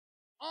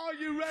Are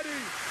you ready,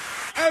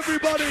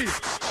 everybody,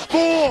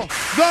 for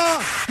the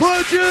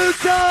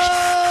producer?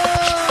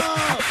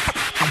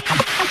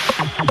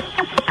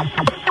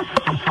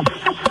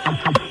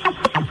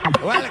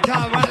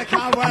 Welcome,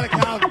 welcome,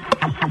 welcome.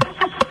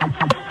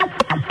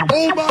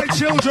 All my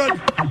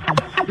children,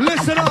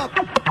 listen up.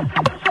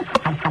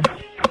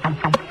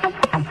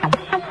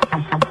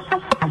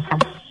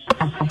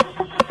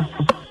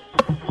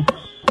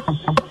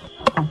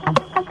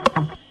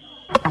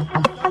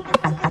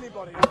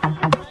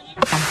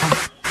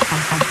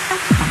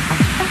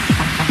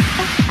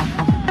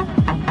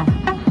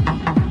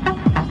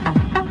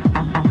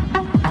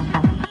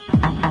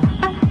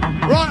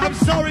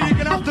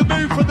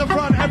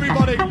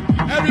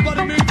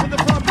 Everybody move from the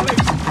front,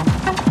 please.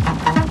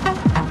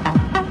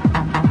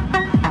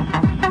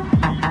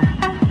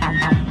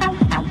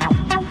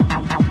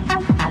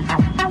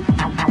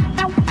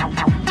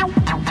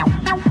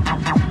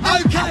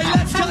 Okay,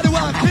 let's go to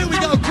work. Here we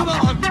go, come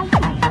on.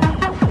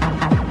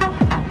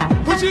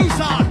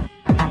 Producer.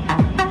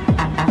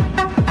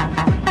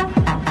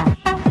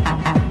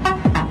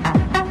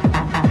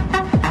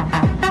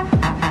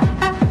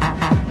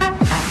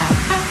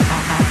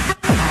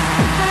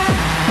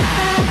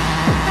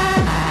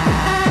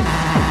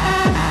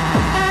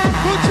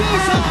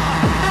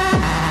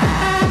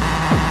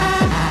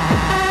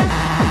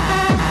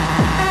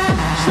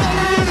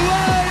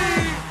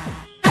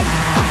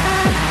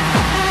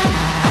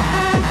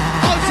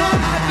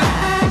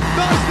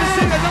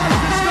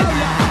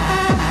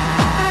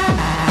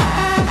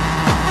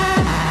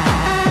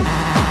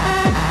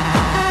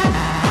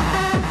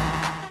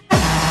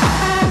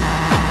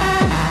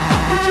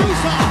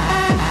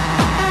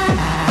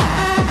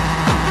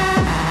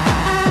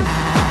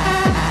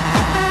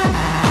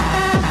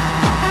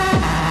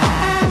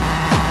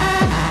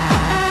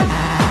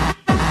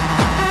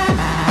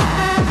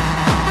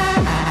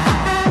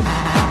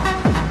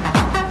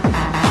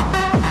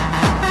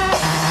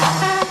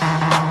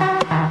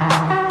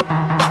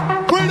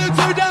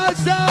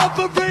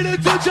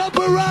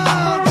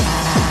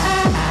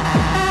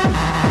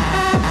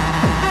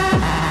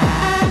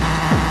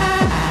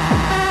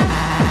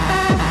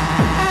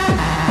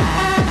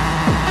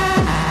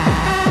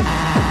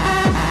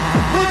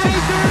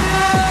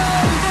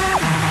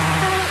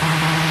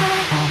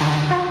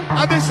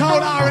 This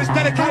whole hour is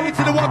dedicated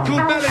to the one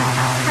called Melly.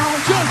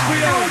 Just for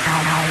you.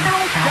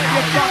 Get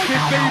your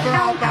fucking beaver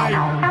out, mate.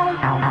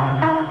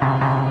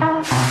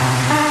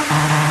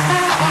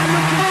 I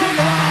look into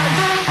your eyes.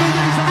 The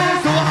reason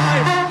is why.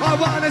 I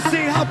wanna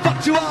see how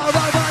fucked you are.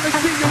 I wanna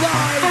see your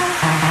eyes.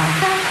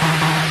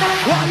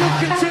 I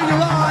look into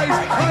your eyes.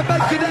 I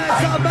make you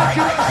dance. I make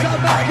you dance. I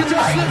make you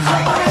just listen.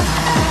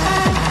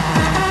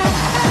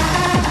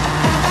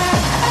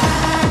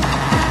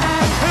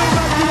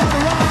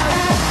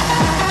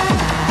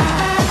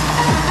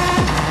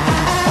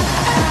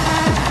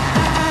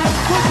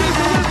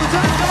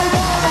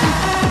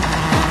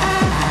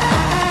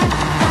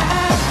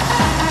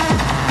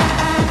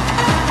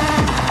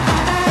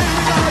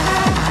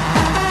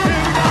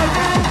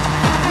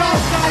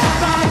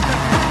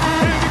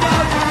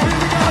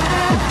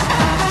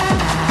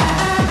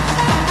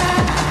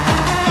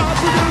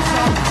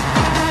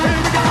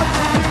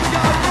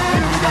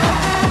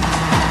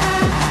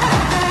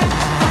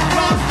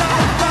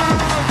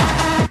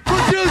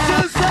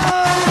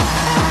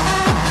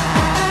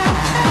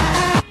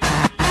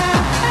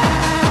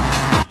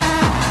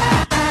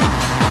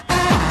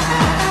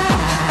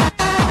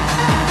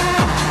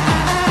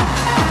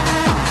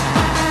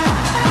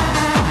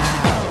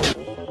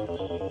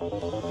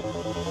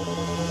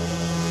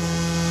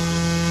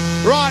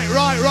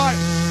 Right.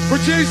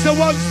 Producer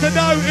wants to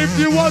know if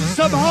you want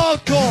some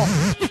hardcore.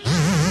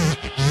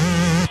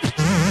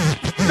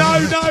 No.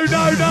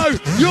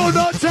 You're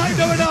not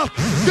techno enough.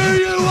 Do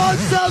you want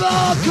some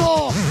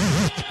hardcore?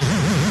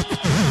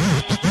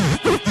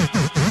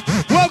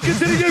 Welcome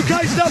to the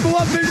UK's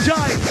 #1 DJ.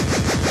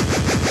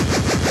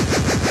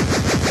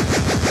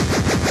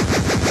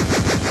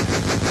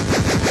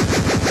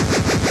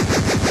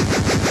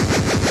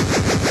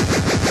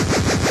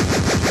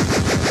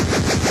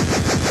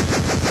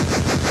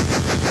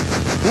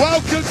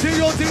 Welcome to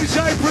your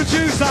DJ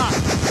producer.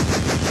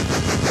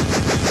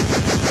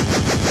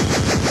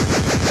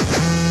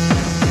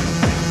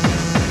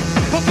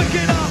 Put the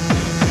kid up.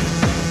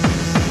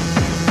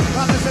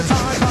 Well, there's a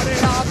time, but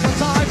it up the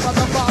time for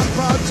the fun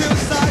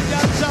producer.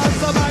 Yeah, just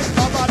to make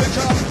nobody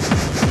jump.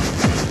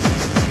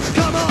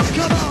 Come on.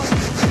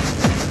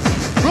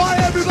 Right,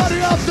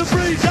 everybody up to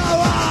free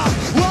tower.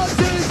 1,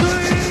 2,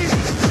 3.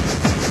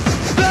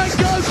 Then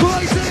go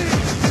crazy.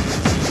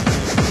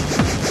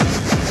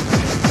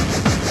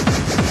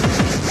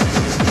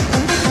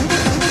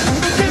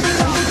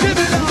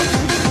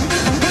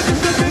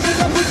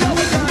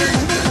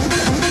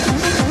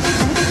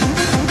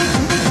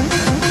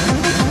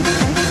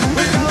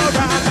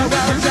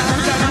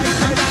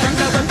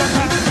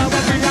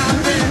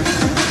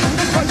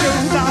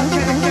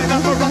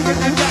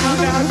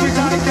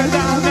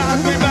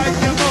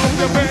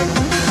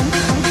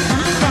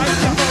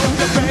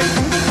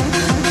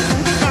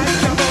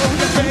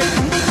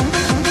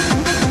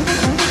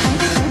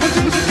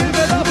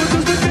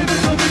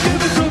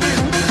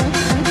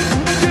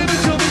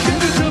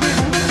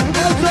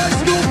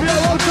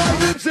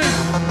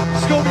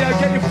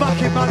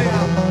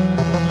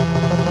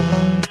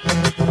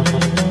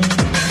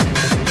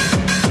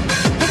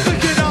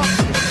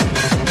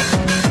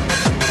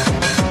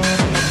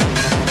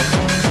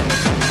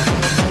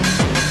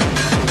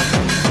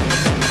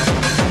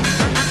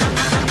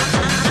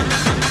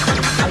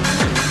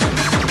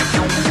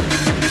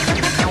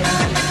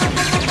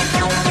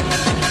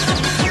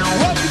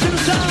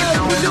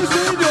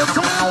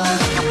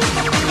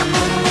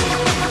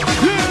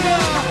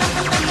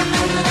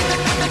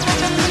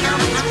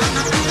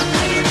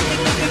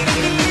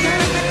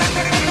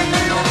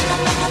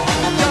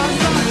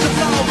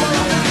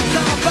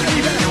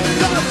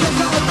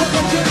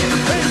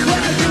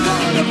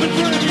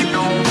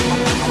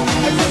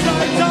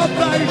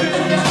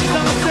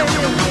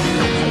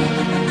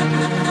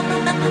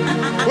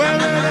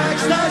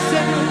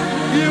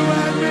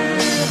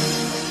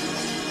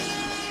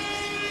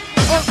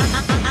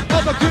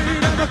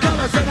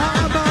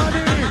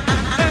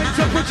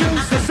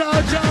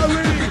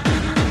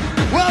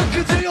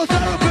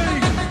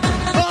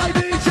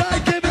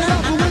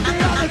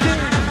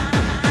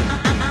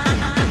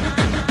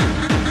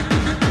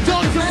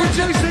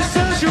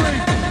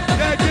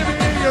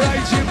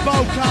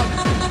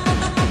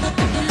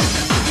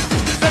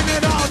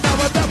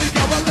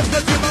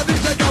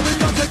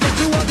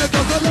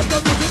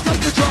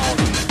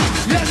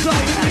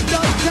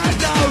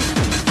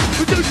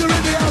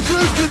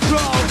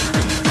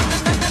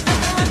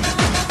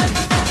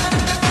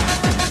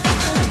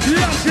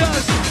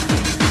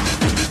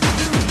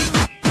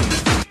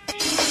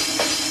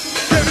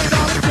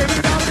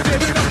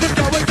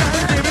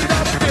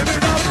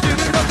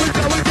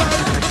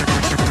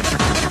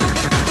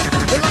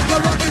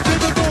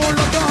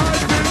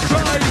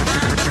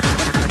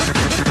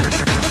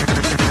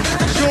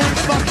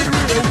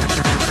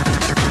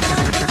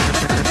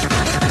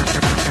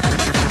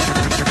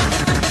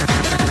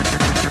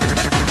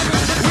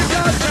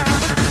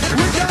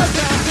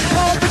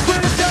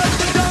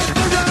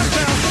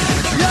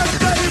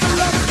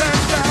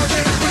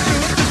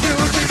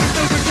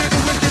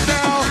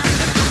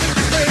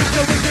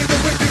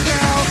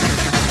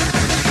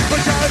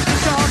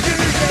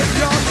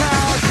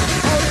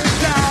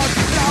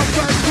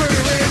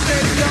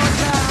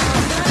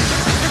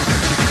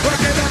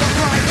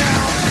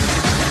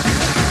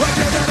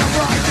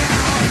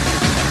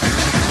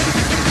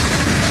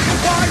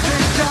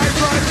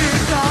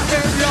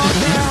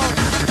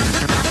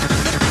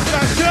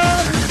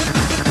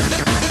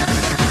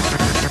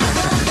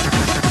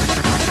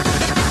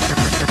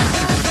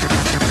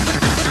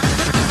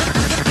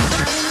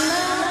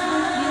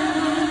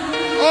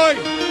 Oi! Oi!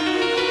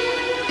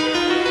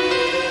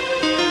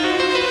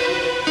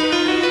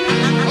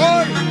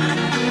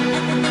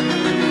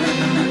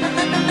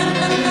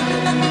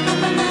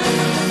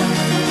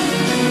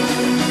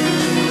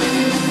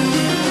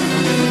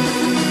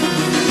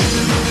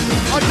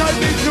 I don't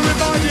need to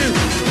remind you,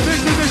 this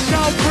is a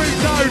shout-free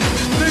zone.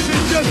 This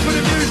is just for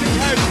the music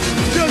heads,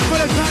 just for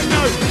the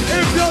techno.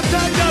 If you're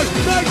techno,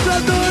 make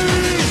some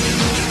noise!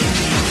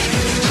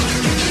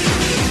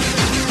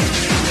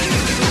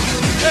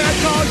 Here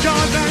comes your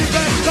name,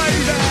 best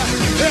baby.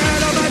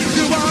 And I'll make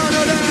you one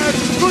of them.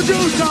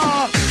 Producer!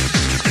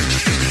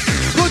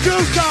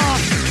 Producer!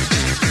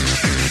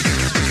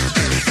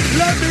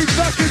 Let me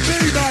fucking be,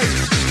 mate.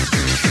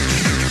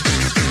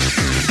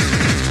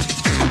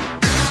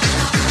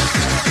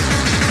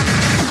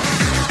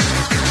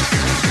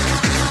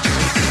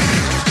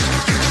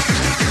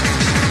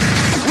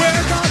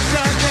 We're not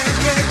checking,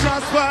 we're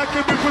just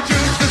working. We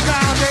produce the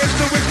sound, it's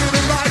the wicked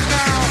and right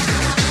now.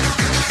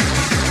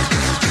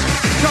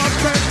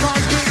 Jumping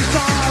pumping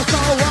style,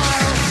 so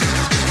wild.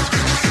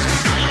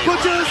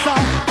 Producer.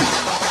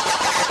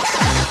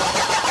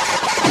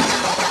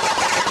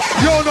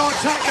 You're not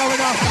techno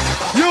enough.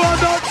 You are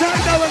not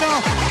techno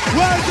enough.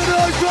 Where's the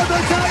noise from the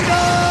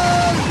techno?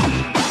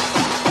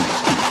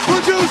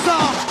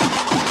 Producer.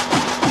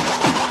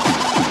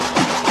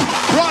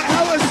 Right,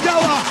 Helter,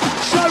 Skelter,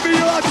 show me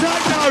you are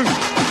techno.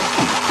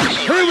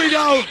 Here we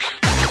go.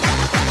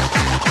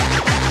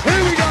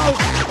 Here we go.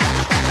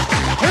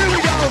 Here we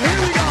go. Here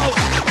we go.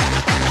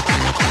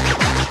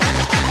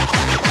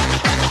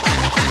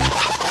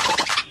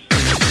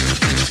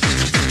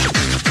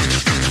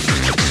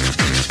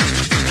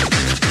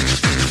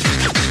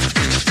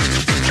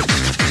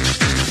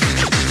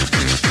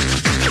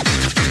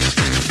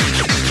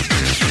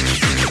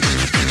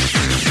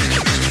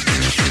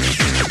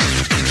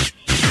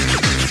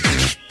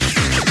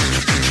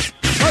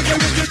 Okay,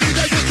 we can do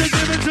that. Just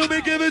give it to me.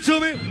 Give it to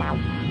me.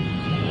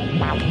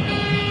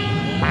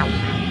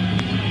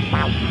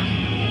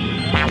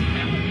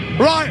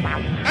 Right,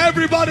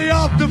 everybody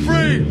after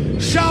three,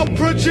 shout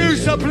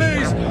producer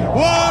please. 1,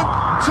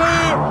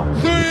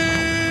 2, 3.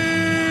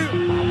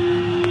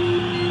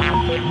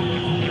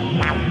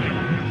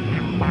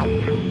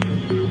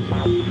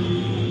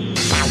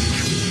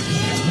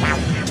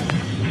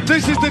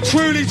 This is the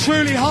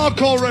truly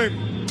hardcore room.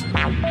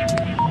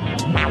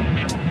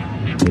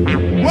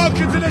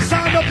 Welcome to the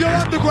sound of your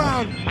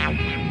underground.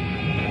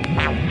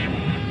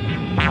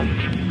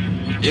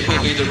 It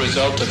will be the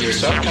result of your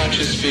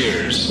subconscious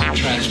fears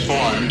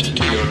transformed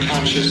to your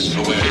conscious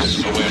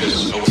awareness.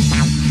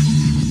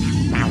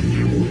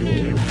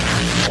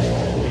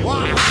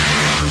 Wow.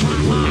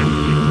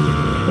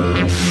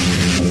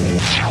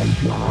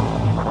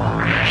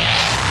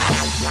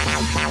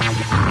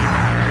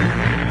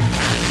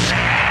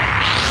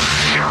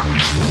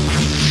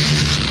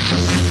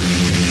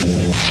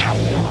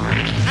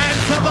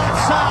 Enter that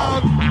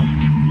sound.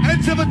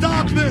 Enter the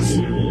darkness.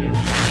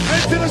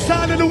 Enter the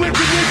sound of the wicked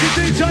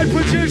DJ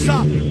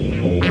producer.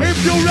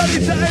 If you're ready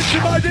to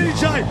enter my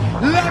DJ,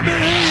 let me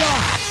hear ya.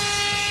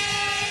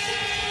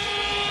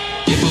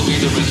 It will be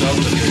the result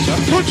of your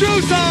subconscious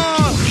Producer!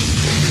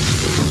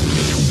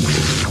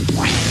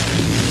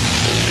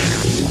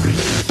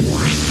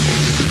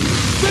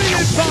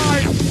 Feeling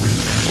fine.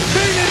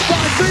 Feeling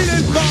fine.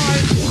 Feeling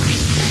fine.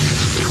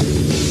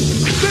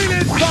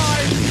 Feeling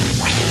fine.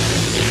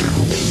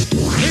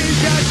 He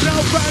gets no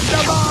friend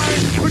of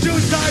mine.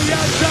 Producer,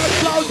 yes, just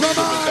blows my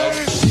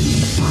mind.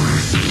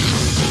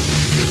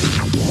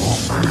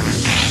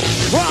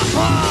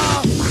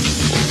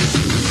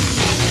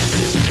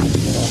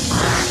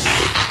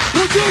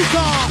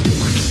 Producer!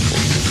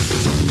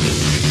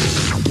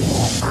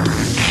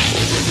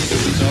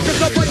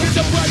 Just a breaking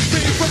the break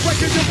beat, we're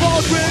breaking the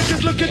walls. We're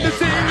just looking to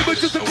see, we're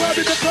just a club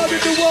in the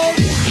wall.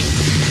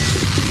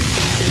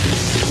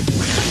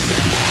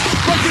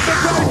 Breaking the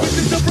break, we're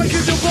just a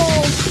breaking the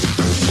walls.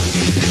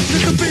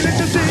 Just a feeling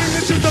to see,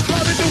 it's just a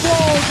club in the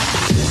wall.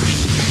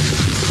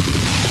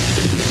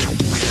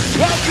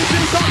 Welcome to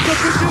Doctor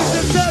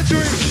Producer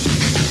Surgery.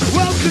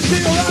 Welcome to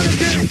your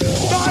anarchy.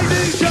 My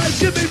DJ,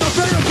 give me my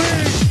therapy.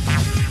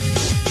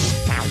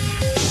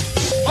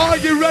 Are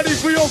you ready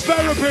for your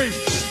therapy?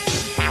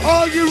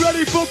 Are you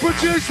ready for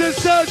Producer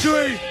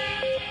Surgery?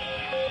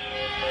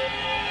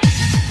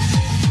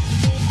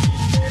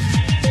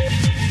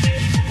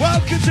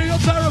 Welcome to your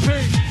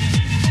therapy.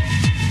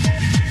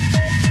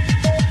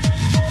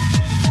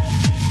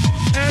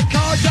 And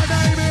call your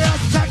name here,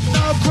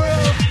 Techno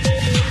Crew.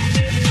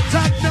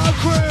 Techno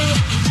Crew.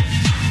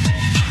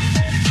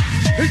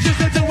 It's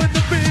just into win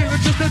the feel,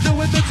 it's just into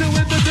win the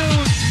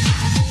news.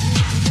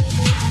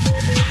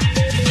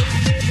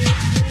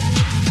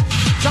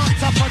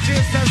 Doctor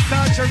Producer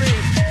Surgery.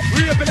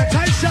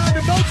 Rehabilitation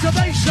and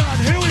motivation.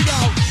 Here we go.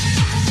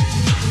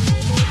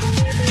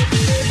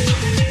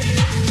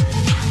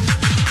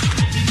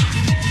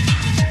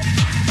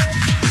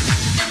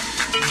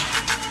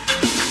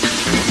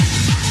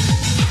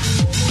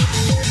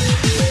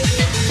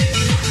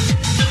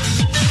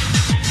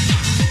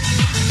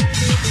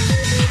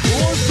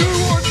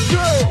 One,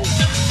 two.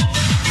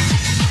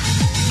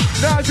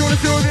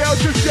 wanna see all the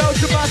Helter,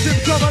 Skelter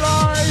massive come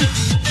alive?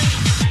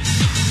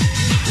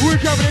 We're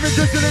coming in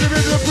just a little bit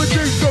of the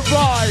producer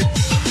vibe.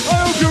 I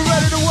hope you're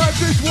ready to work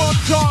this one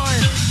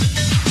time.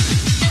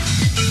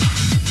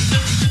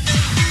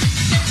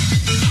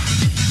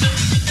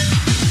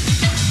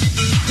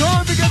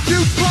 Time to get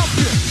you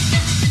pumping.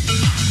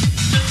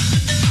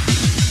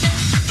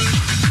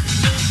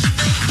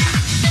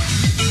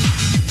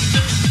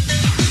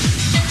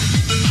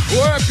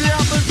 Work the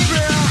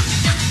atmosphere.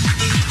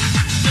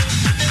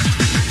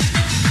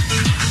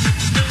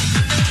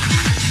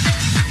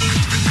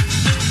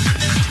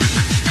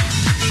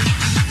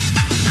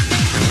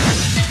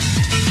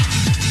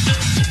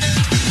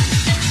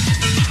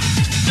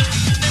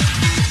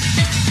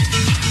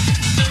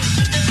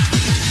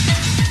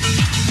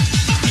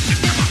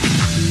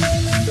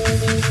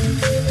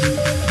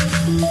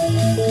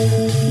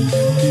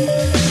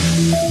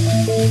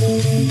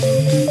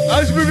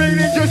 As we bring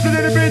it just a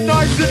little bit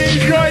nice and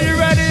easy, are you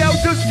ready?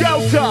 Helter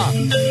Skelter.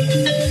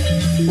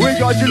 We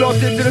got you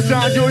locked into the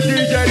sound, your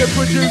DJ, the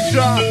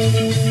producer.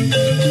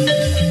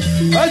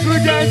 As we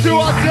get into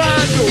our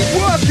dance,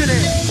 working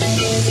it.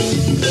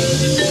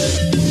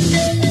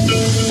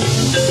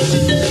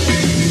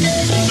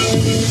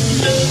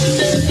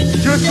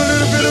 Just a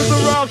little bit of the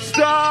rough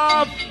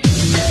stuff.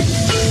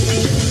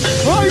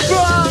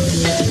 Hyper.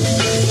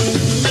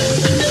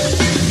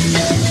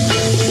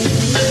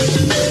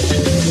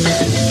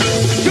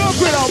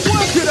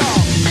 Work it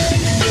up!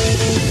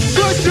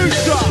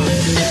 Producer!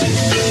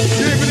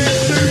 Giving it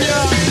to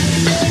ya!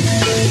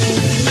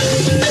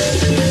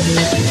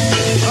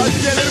 Let's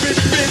get a little bit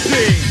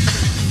busy!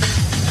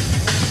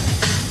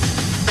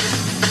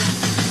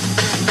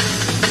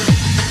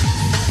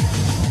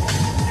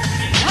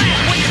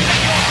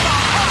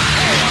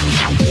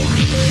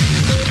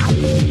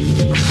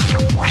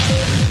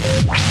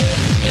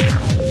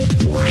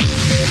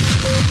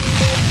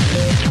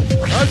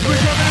 As we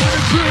come in with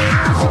the crew,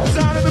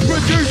 sound of the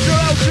producer,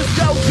 Helter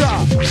Skelter.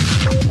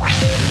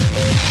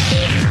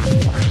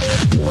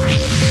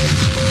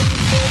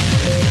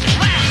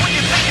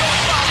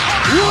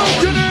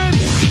 Working it!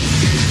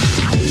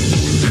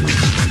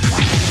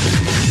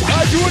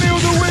 As you want to hear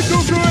the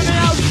whistle crew in the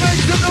house,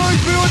 make some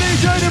noise for your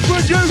DJ, the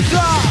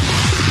producer.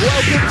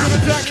 Welcome to the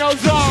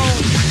Technodrome.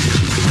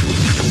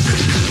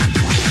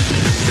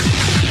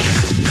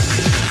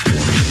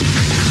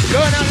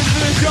 Going out into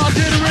the shot,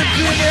 the rips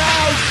in the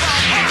house.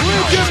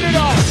 We're giving it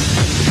up!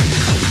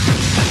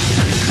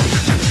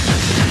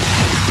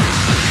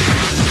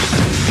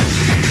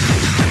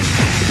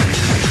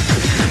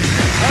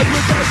 As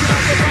we're taking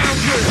up the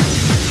boundary.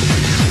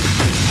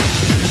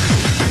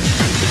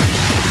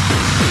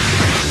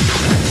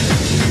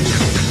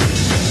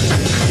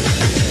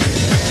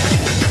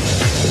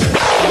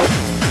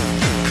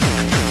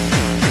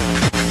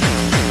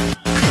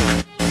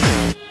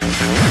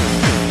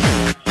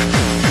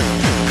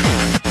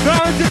 Now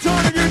it's the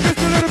time to give just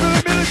a little bit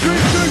of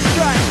military suit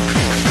strength.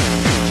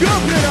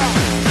 Jumping it up.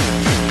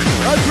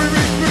 As we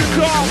reach for the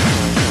top,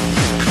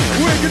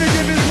 we're gonna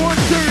give this one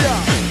to ya.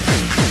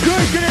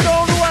 Taking it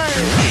all the way.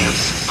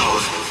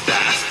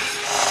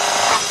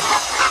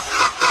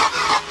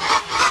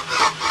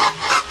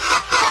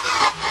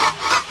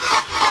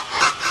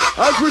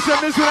 As we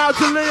send this one out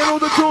to Lee and all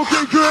the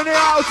talking crew in the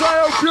house, I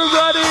hope you're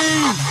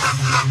ready.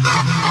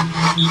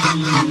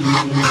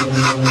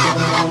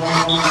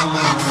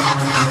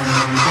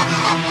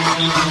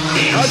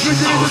 As we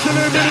get into a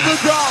little bit of the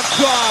dark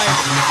side.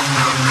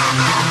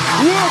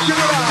 Working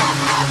it out.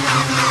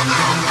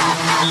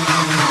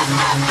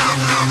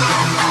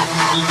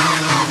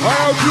 I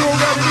hope you're all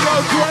ready to go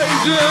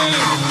crazy.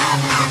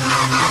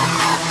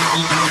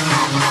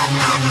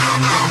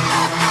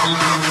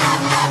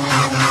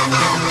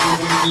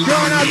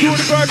 Going out to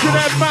the version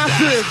that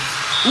massive.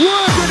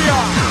 Working it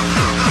out.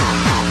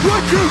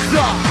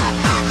 Producer.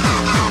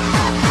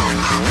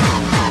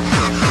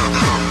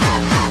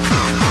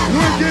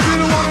 We'll give you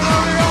the one and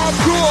only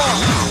hardcore.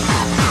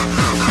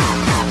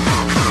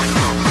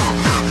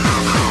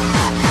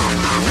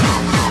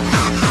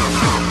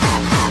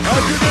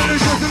 As you do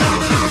this, just a little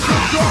bit of a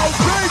control.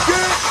 Take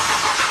it.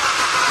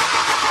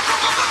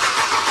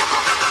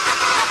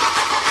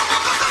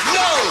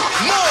 No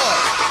more.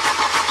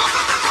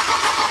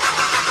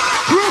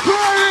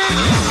 Preparing.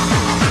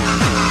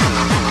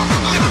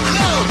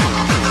 No.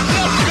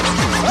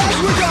 As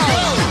we go.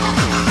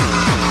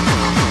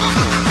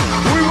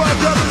 We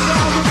work up the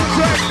sound of the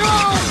techno.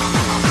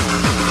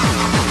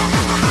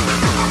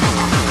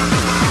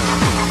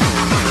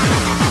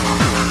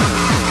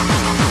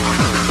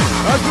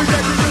 As we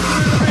get to just a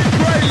little bit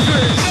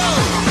crazy. No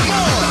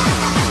more.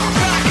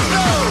 Back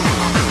no.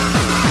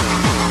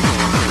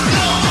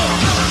 No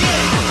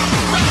again.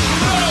 Rock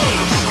and roll.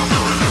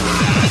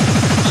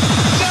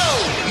 No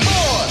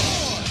more.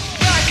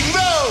 Back and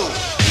roll.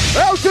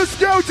 Helter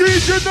Skelter, you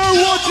should know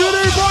what to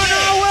do by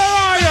now. Where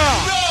are ya?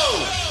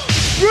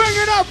 Bring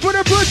it up for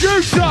the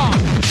producer.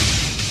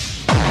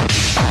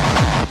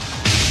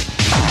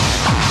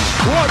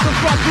 What the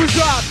fuck was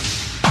that?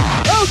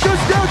 Helter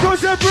Skelter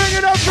said bring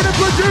it up for the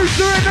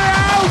producer in the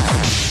house.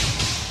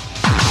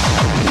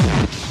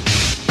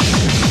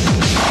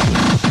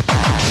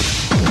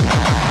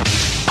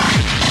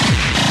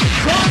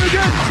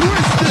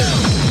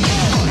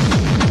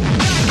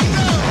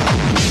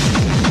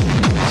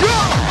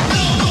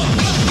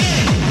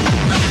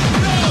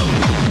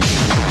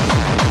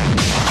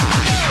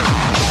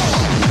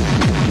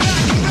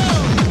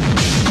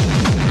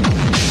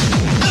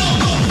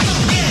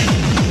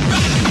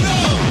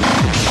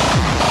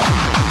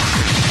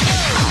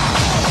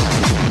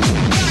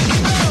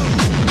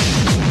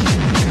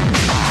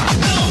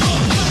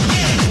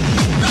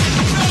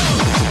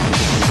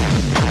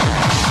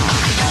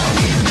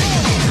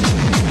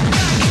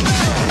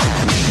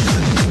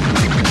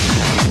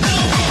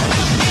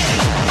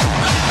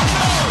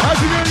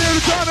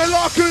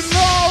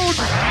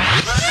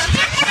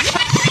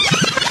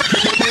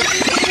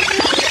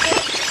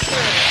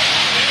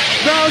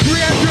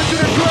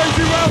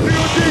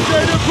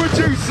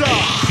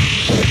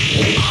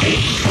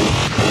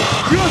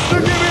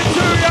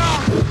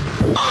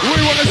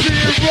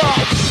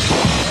 rock.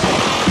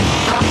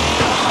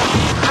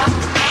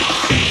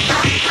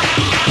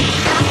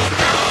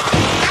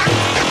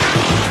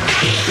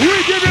 We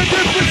give you a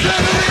different set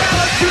of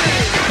reality.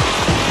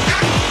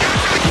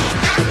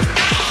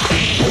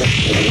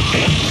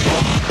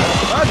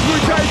 As we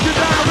take it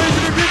down, we're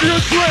gonna give you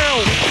a thrill.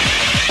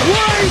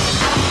 Wait!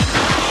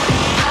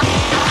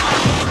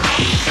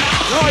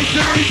 Nice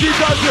and easy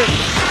does it.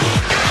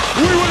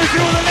 We want to see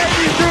all the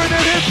ladies doing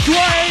their hips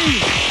sway.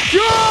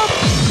 Jump!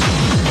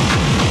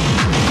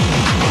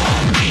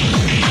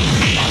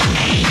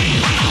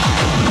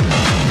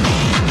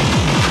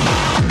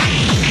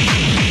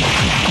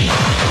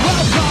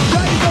 Welcome,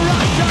 raise the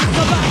right, just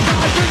the back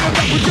side, bring it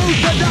back,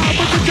 reduce it down,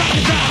 put the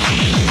jacket down.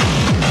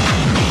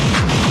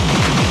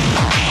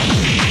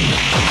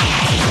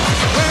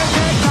 We're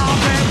just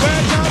talking,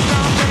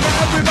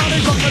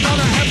 everybody's looking on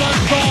a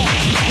heaven's door.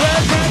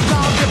 We're just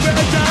talking,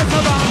 we're just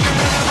talking,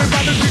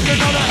 everybody's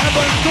looking on a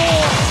heaven's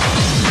door.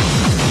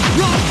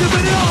 Rock to the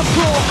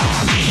hardcore,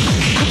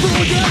 the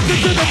broadcast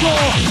is in the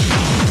floor.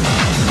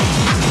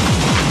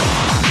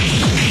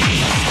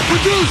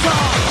 Producer!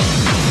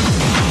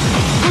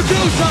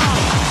 Producer!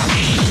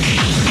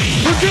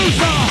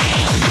 Producer!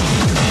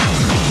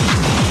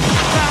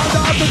 Sound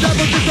of the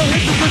devil just a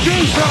hit the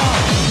producer!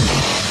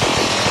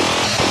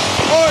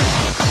 Oi!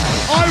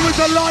 I was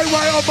a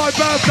lightweight on my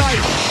birthday.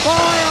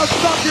 I am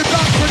fucking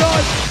back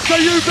tonight, so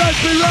you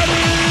best be ready!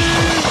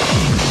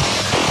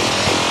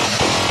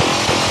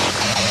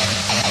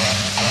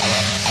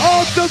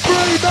 On the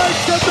three, make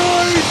some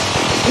noise!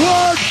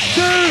 1,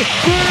 2,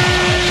 3!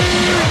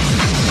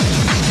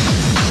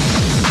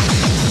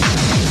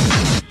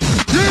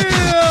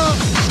 Yeah!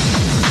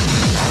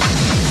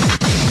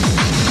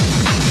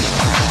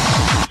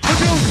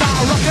 Producer,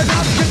 rockin'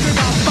 up, kicking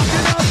up,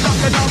 fucking up,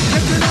 fucking up,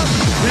 kicking up.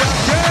 Yeah,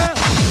 yeah!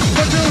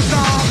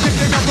 Producer,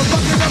 kicking up,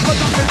 fucking up,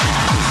 fucking.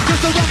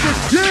 Just a rocket,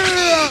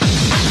 yeah!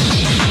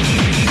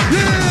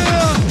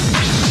 Yeah!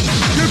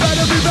 You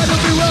better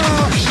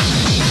beware!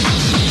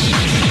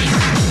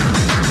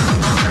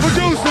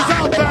 Producers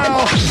out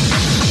there!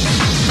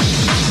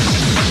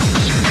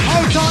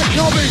 Hold tight,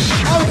 Tommy!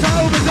 Hold tight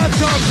over that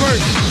time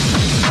group!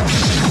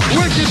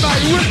 Wicked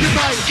mate,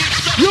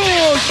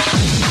 yours!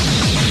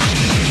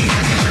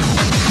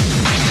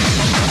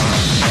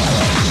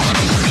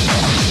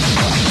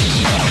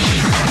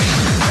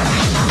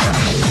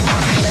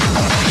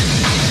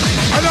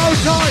 And hold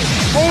tight,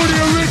 all the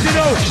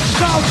original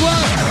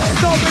Southwest,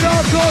 stomping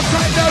hardcore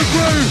techno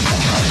crew.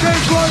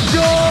 This one's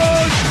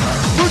yours,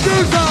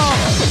 producer!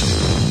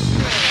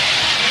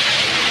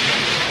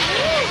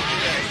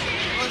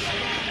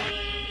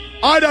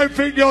 I don't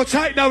think you're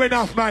techno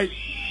enough, mate.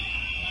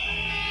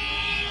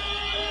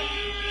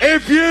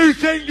 If you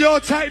think you're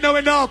techno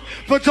enough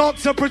for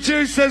Doctor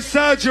Producer's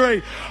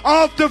surgery,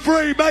 after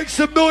 3, make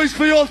some noise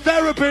for your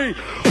therapy.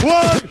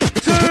 1,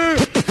 2,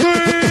 3.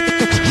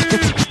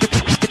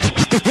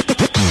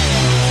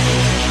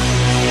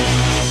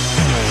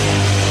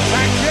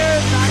 Thank you.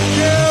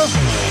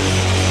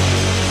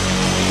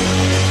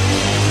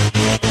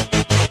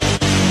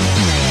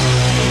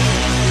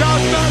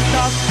 Just messed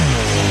up.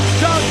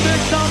 Just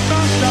mixed up,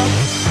 mashed up.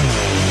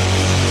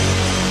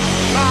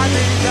 My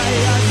DJ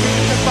has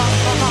seen the fuck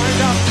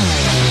behind us.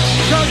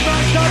 Just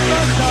mashed up.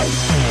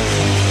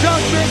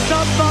 Just mixed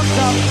up, fucked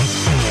up.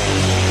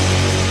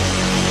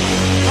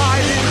 My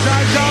DJ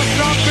just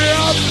knocked me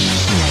up.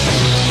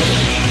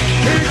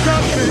 He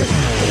took me.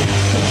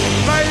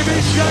 Baby,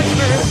 shake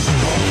me.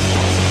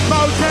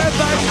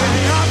 Motivate me,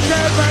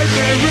 activate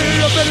me,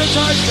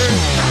 rehabilitate me.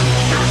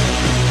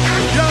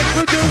 Young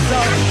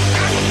producer.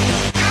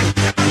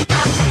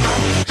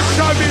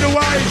 Show me the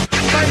way,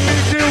 make me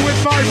deal with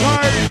my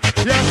pain.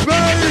 Yes,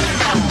 please.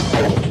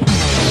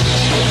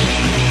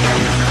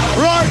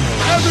 Right,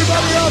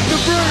 everybody up to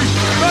 3.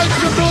 Make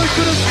some noise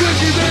to the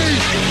squishy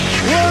beat.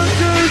 1,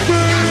 2,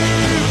 3.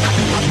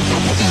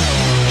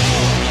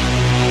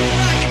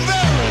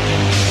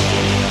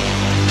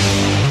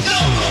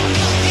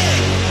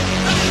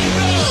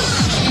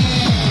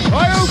 I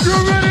hope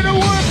you're ready to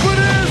work for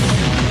this.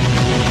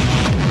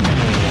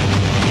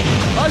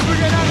 As we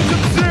get out of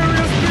some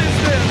serious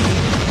business.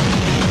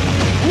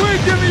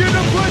 We're giving you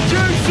the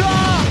producer!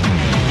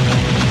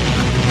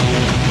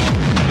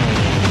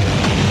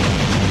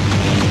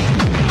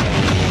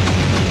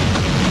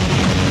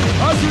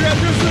 As we get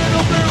this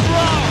little bit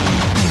raw.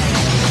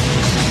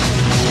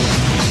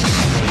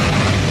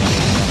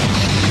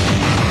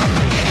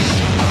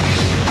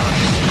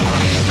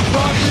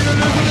 Fuck me to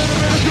live a little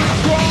bit of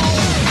control.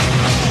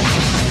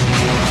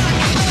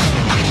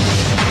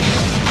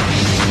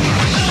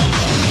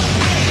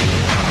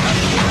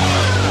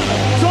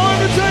 Time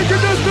to take it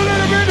just a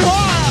little bit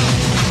higher.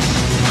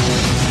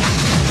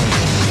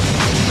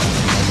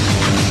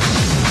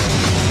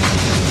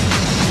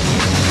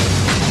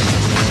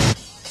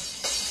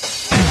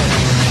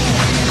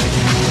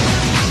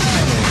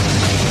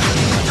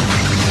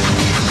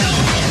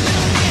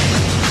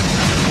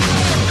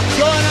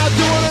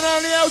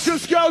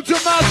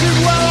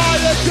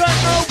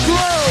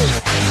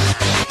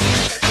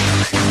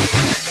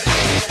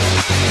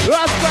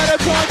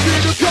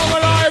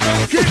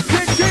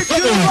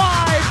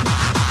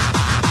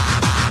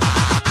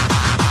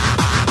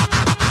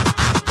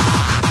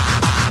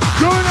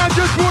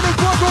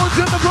 sounds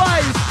in the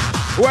place.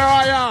 Where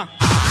are ya?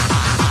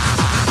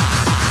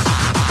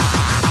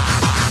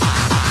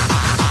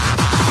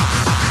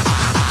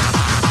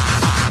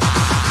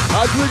 I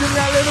was looking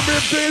a little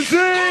bit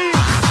busy.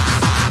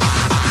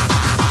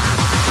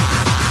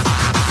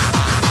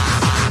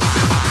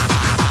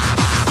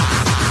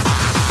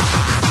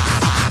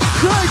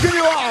 Taking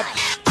you up.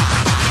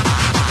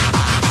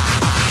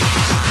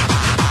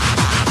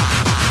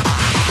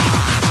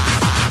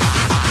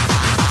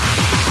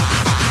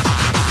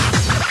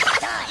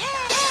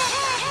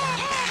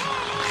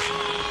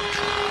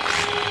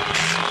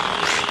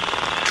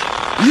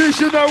 You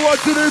should know what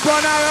to do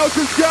by now.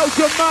 Helter,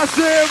 Skelter,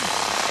 massive.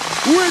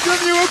 We're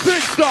giving you a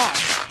big start.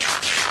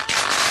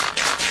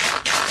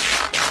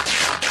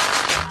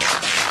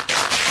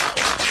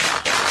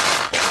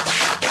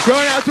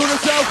 Going out to the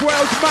South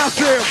Wales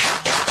massive.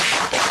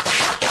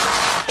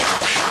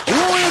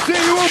 Royalty,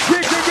 you will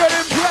kick and get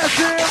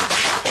impressive.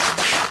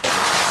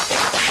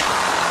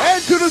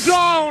 Enter the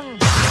zone.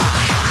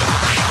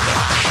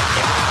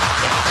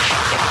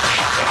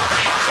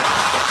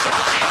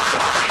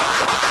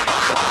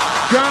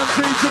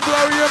 Guaranteed to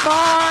blow your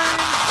mind.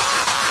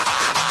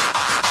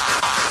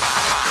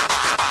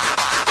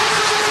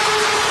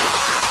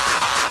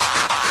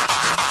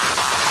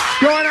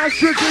 Going out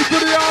strictly for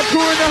the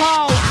hardcore in the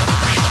house.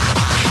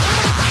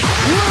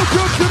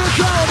 Welcome to the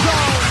Tower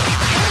Zone.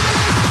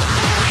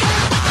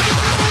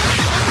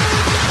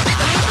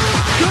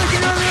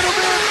 Taking a little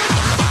bit.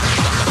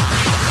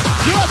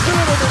 Just a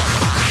little bit.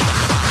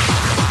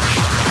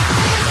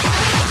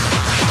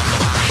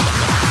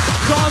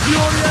 Time you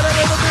only had a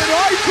little bit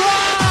hyper.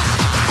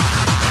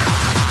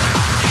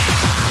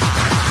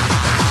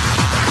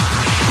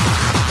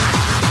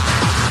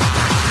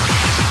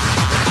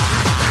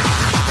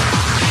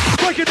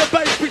 Breaking the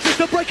bass, bitches,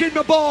 they're breaking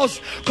the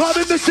balls.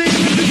 Climbing the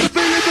ceilings, it's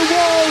feeling the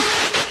walls.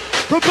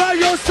 Prepare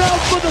yourself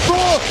for the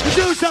floor. The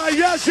do say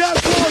yes, yes,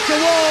 wall to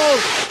wall.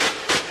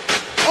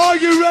 Are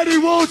you ready,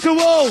 wall to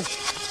wall?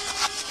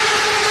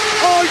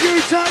 Are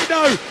you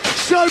techno?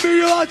 Show me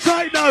you are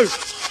techno.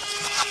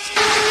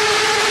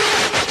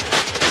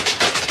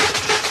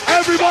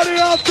 Everybody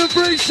after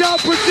free shout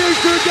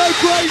producer and go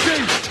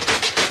crazy.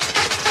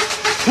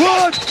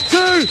 1,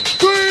 2,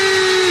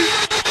 3.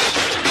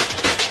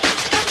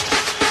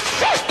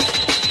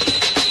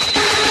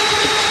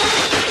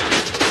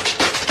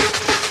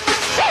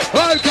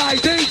 Okay,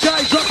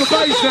 DJ, drop the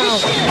bass now.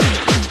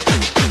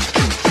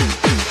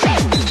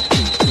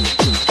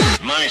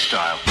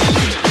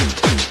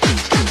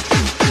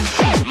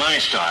 My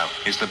style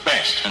is the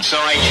best, and so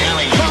I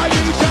challenge you. My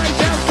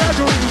DJ's out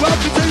surgery.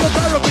 Welcome to your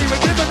therapy.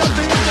 We're giving up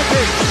the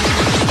energy.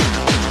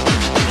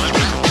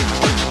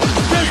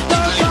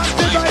 System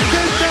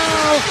activated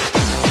now.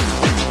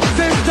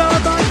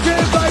 System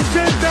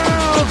activated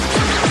now.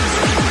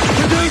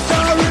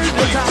 Producer in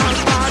the town.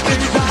 My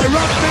DJ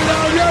rocking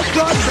on your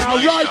front now,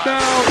 right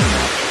now.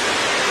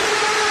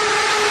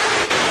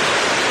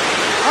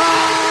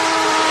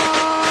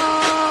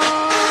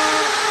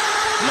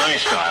 My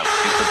style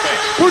is the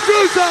best.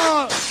 Producer!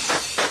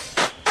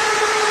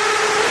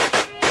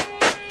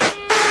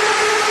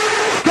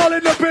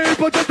 Calling the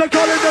people, just a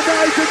calling the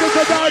nation, just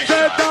a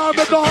dancing down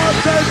with the hot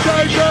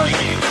sensation.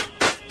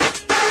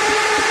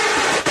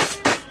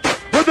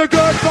 With the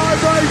good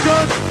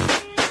vibration.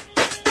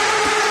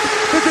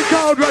 This is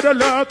cold red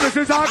alert, this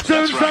is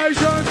action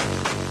station.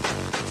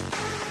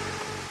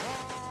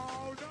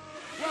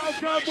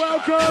 Welcome,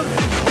 welcome.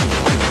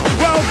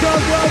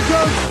 Welcome,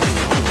 welcome.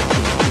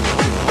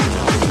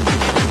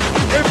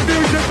 If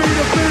music be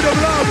the food of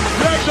love,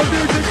 let the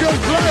music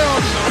just play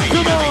on.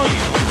 Come on.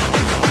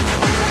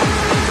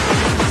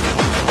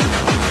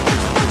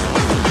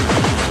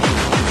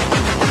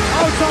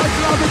 Outside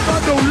club and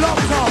bundle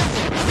locked up.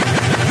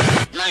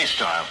 My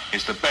style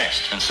is the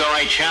best, and so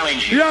I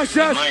challenge you. Yes,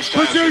 yes,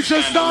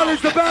 producer style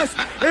is the best.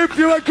 If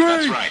you agree,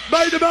 That's right.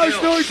 make the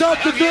most noise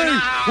after 3.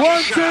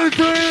 1, 2,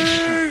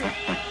 3.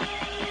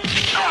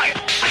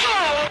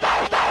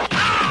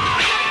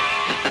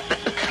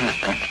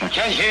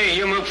 Can't hear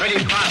you move pretty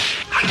fast.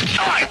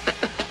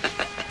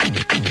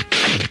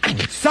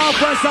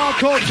 Southwest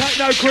Hardcore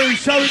Techno crew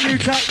showing you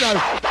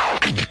techno.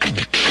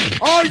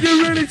 Are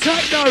you really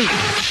techno?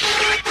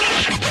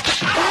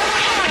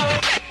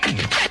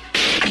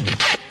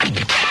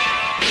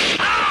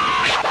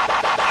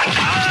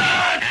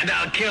 And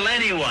I'll kill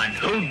anyone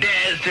who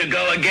dares to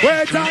go against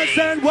We're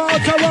dancing wall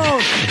to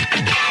wall.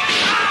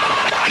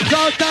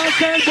 Just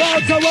dancing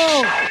wall to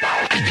wall.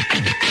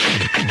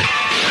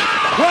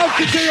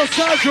 Welcome to your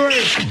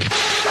surgery.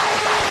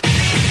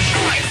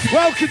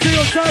 Welcome to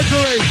your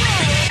surgery.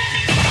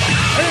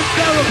 It's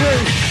therapy.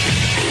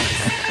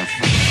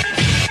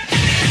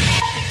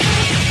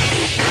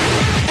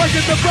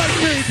 Breaking the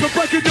backbeat, but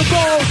breaking the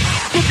balls.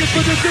 Looking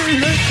for the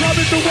ceiling,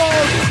 climbing the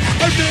walls.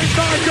 Opening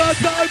fingers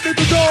to open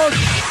the doors.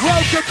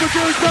 Welcome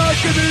producers,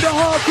 give me the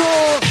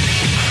hardcore.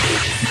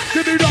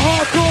 Give me the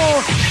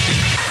hardcore.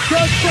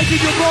 Just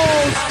breaking your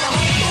balls.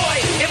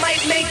 It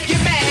might make you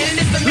mad, and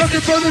if the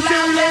Looking for the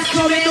ceiling,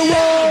 climbing the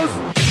walls.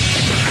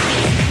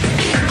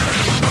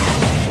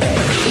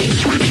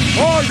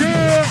 Oh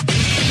yeah!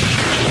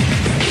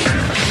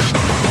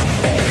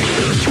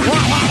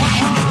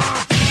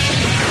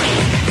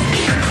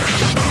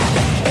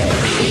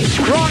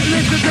 Right,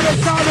 listen to the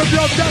sound of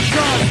your death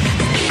drum.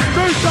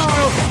 New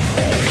style.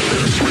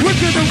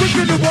 Wicked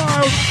and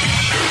wild.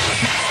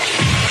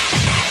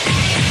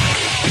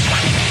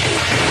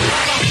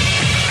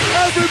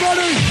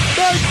 Everybody,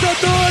 make some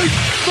noise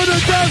for the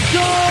death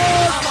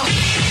drum.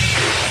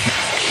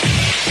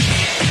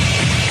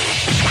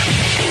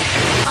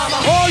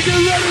 Are you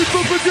ready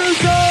for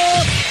producer?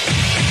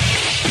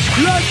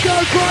 Let's go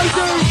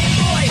crazy!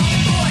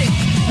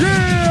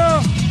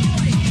 Yeah!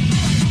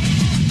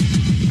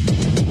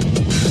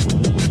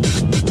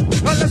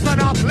 Listen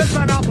up,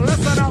 listen up,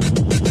 listen up.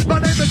 My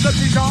name is the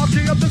DJ,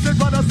 I'm listening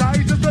for the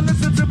stage. Just to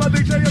listen to my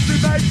DJ as we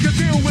make you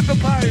deal with the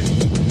pain.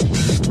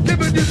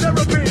 Giving you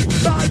therapy,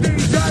 my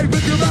DJ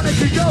with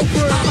humanity go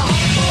free.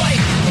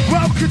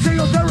 Welcome to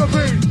your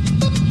therapy.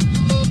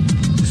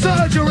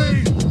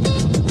 Surgery.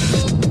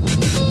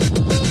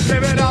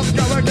 Give it up,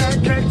 go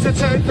again, kick to 2,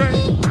 3.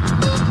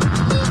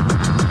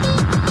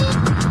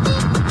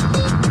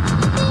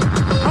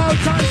 Hold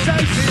tight,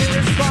 Stacey,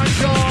 this one's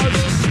yours.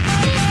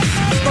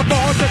 My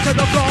balls into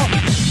the floor.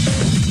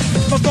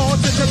 My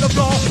balls into the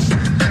floor.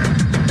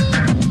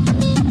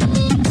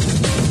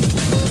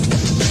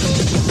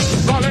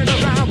 Rolling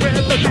around with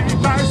the deep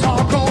bass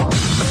hardcore.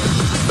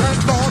 And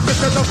balls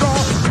into the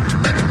floor.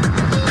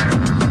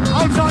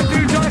 Hold tight,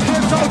 DJ,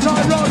 kids, hold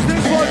tight, Ross,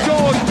 this one's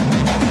yours.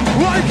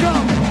 Wake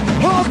up!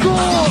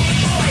 Hardcore!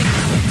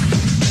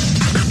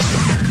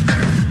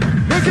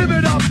 Give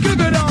it up,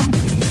 give it up!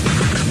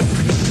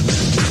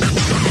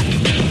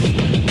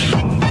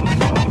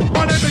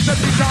 My name is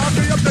Jesse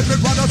Darby, I'm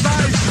living one of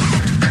these.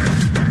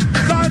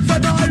 Dance the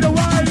night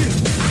away!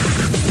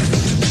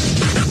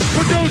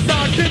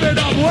 Producer, give it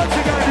up once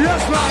again,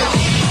 yes mate!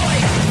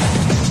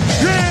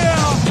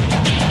 Yeah!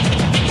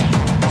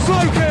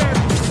 Smoke it!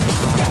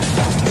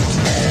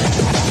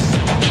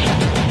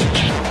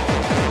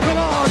 Come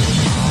on!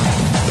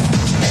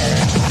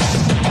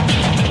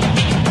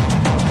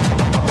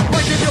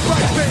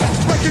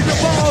 Breaking your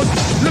balls,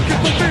 looking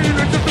for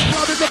feelings of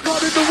the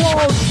blood in the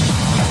walls.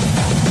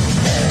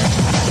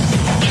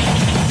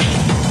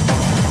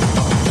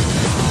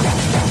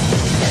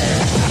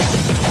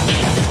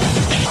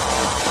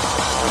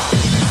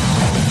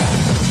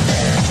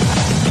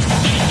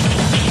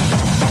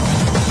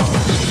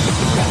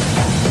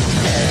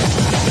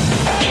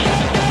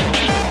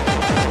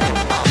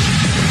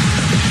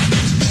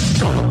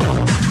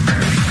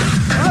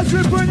 As we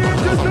bring in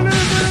just a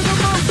little bit of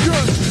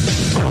emotion,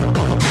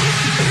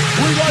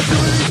 we got to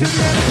release the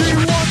energy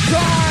one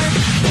time.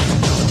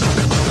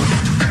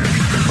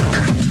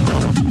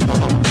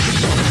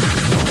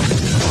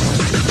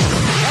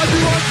 As you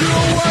want to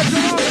know where to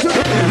run to.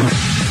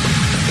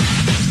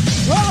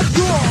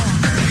 Hardcore.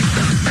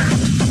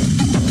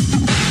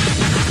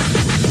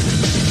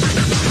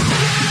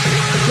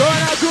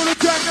 Going out to the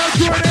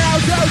Technodrome,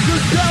 out to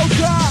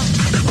Skelter.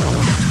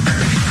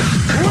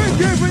 We're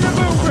keeping it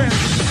moving.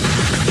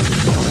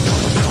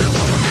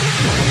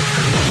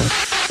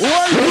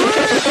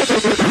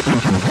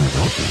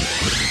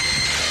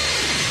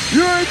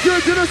 You're in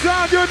tune to the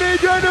sound, you need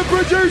to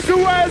produce the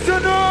where's the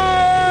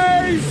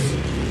noise?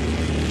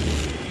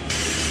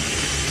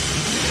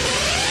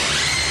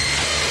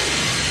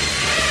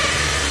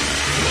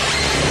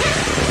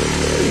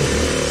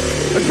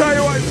 I tell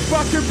you what, it's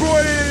fucking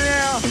boiling in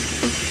here.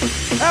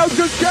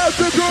 Helter,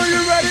 Skelter, are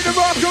you ready to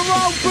rock and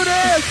roll for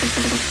this?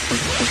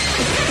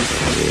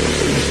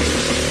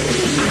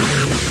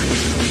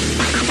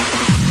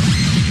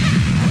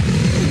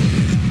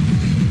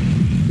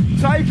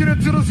 Taking it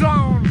to the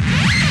zone.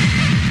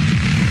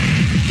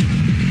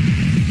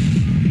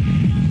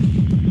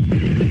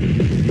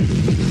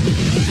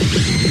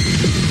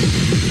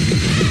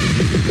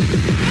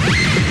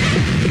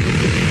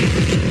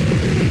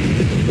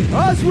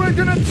 As we're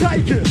gonna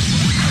take it.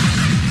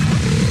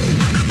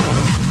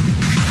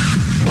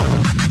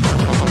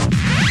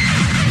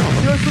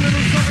 Just a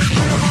little something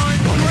to your mind,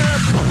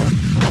 grab.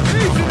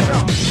 Easy it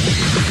up.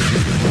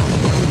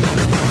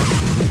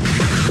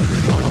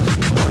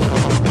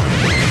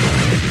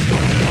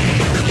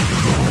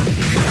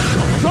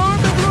 Time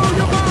to blow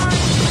your mind.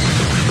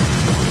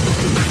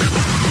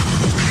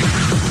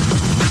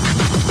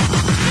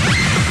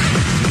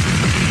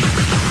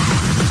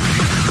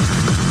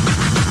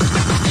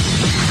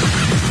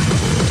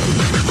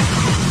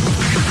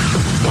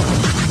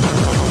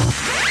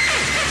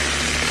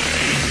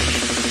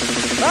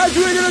 As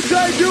we're gonna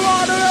take you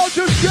on the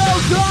Helter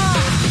Skelter.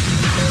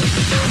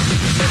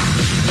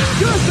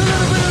 Just a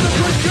little bit of the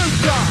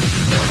producer.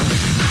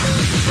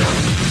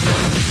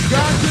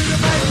 Got to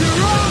make you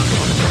run.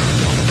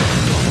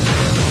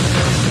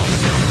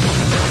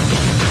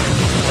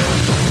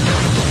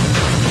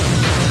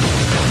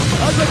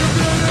 As I can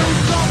feel a little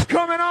song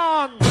coming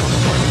on.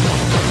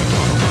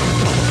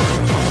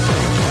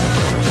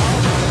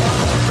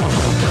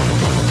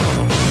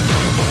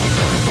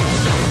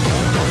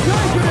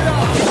 Taking it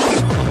up.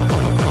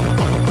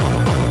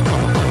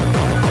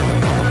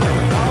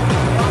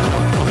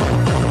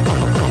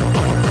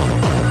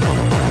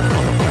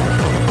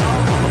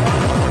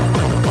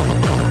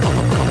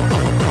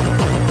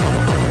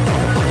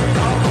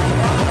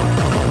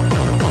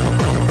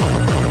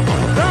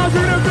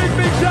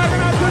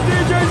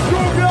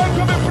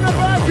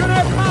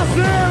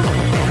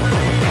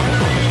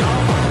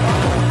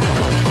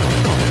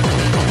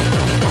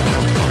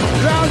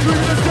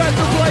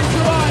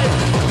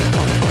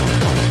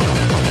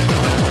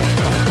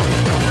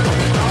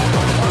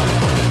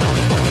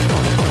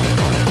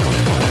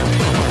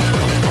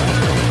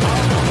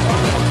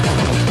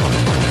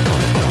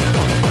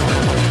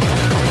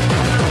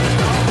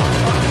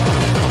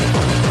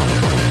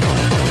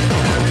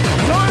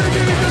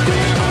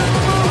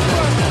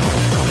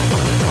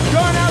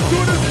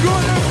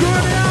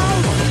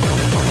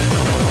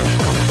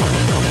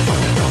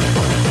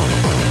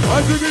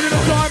 As we give you the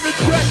time to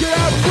check it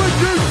out,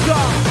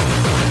 producer.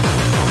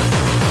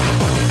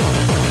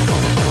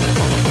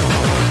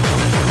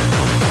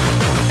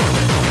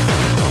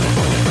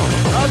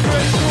 As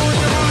we're doing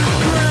your own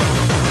trip.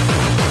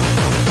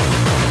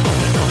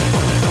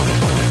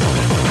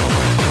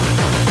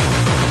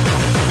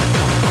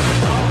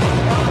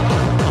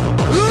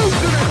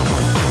 Losing it.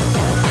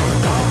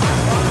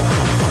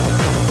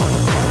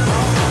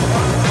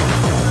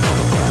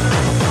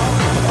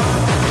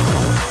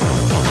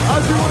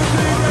 As you want to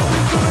see it,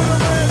 just a little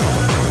bit.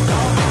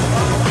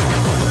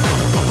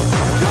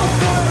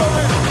 Just a little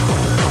bit.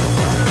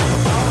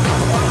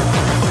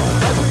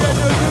 As we get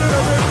just a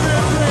little bit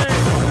busy.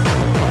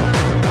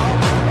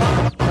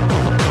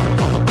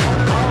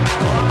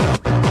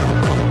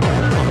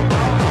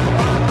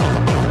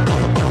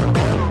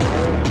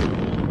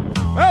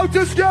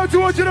 Helter, Skelter,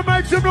 want you to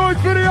make some noise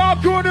for the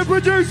hardcore and the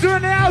producer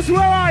in the house. Where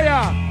are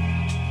ya?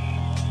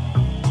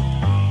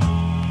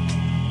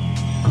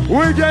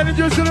 We're getting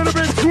just a little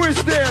bit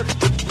twisted.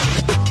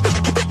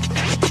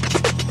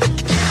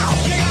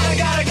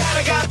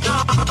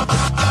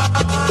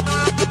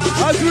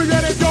 As we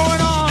get it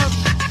going on.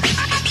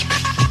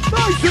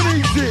 Nice and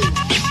easy.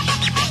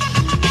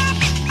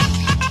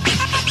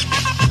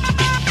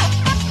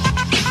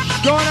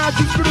 Going out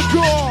just for the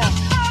core.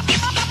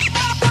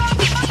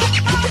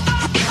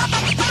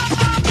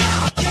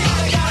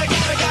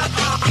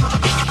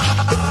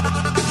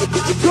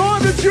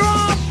 Going to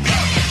drop.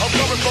 I'm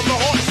coming from the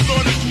heart,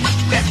 son.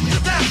 This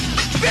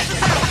is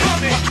how I'm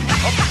coming.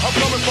 I'm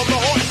coming from the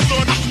heart,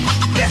 son.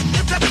 This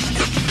is how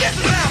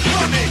I'm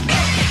coming.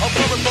 I'm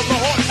coming from the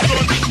heart,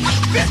 son.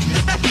 This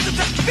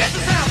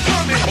is how I'm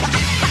coming.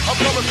 I'm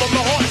coming from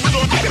the heart,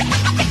 son.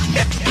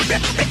 This is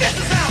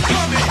how I'm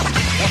coming.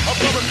 I'm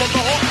coming from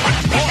the heart,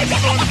 son.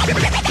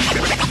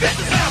 This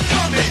is how I'm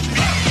coming.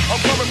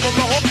 I'm coming from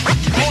the heart,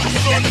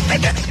 son.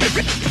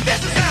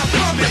 This is how I'm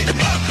coming.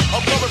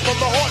 I'm coming from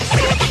the heart,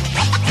 son.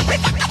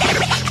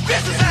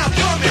 This is how I'm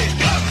coming.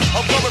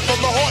 I'm coming from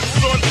the heart,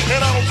 son,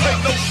 and I don't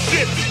take no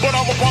shit, but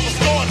I'm about to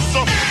start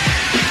something.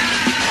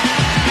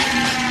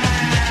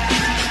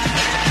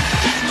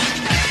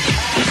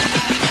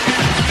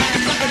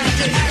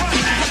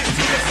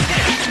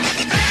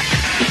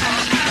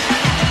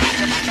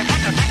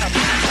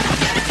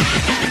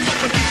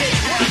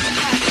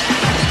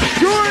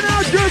 Going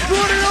out just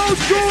for the old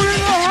school in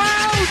the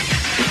house.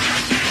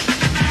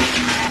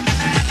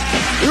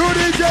 Your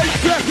DJ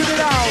checking it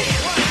out.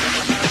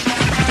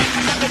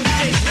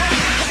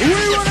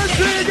 We want to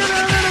see you get a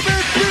little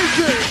bit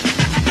busy.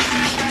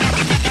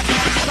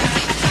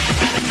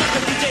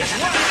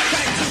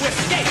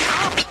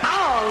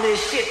 All this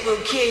shit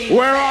will kill you.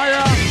 Where are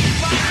ya?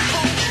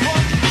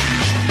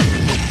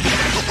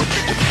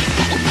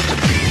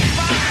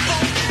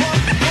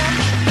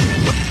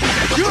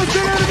 Just a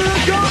little bit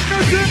of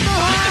darkness in the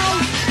house.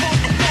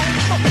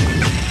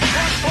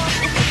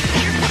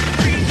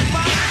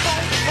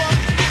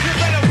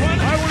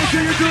 I want to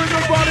see you doing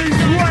your body's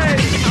way.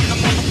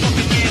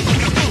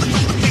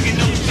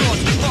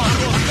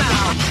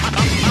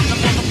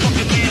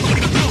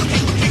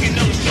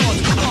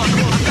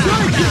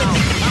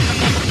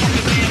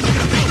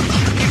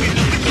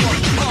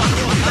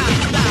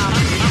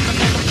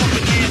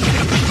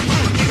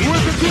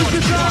 With the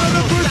twisted sound of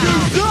the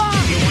producer.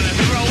 You wanna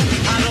throw?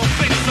 I don't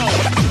think so.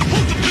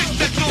 Who's the bitch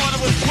that thought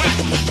it was wet?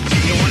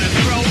 You wanna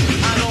throw?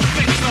 I don't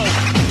think so.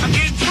 I'm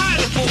getting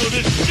tired of all of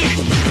this shit.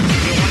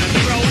 You wanna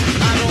throw?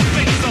 I don't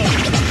think so.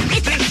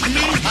 This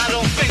me? I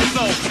don't think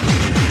so.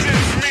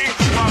 This me?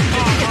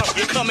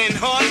 You come in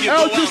hard, you go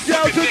Helter, out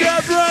Skelter, fucking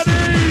get ready!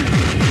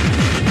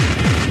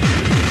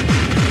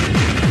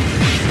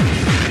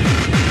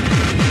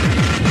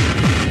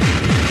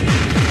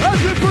 As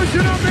we're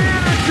pushing up the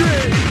energy!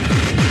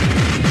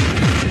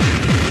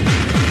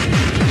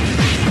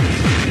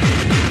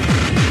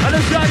 And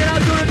let's check it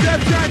out to the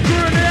Death Jack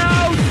crew in the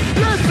house!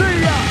 Let's see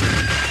ya!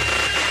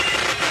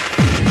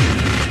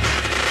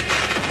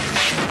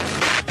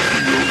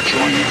 You'll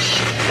join us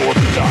or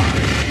die,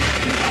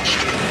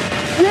 master.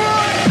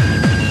 What?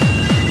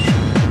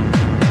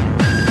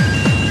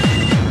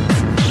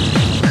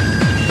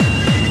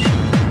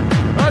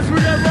 As we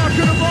get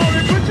rockin' and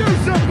rollin',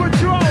 producer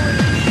patrolling.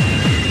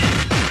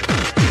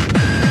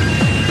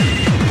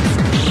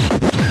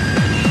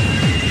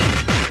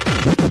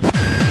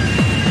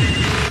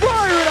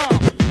 Fire it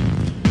up!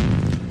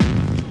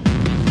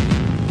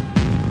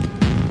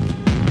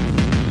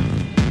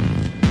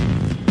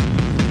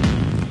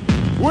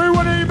 We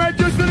want to make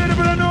just a little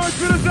bit of noise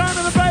for the sound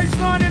of the bass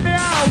line in the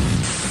house.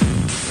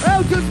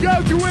 Helter,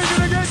 Skelter, we're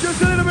gonna get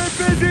just a little bit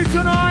busy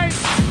tonight.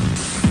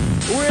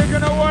 We're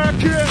gonna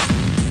work it.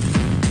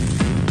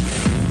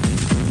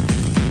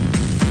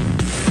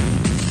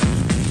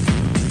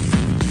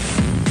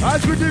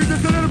 As we do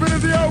just a little bit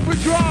of the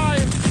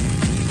overdrive.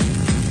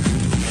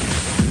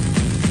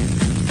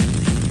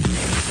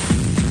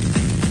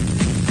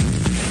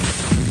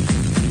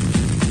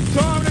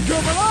 Time to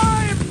come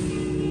alive.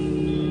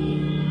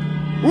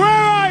 Where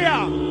are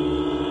ya?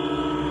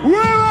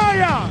 Where are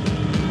ya?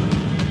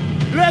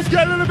 Let's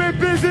get a little bit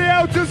busy,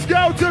 Helter,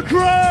 Skelter crew.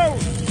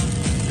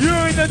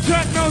 You're in the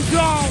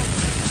Technodrome.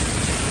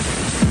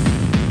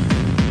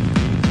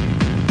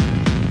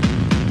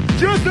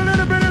 Just a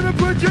little bit of the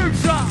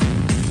producer.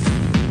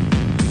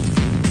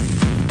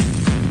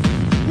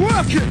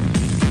 Work it.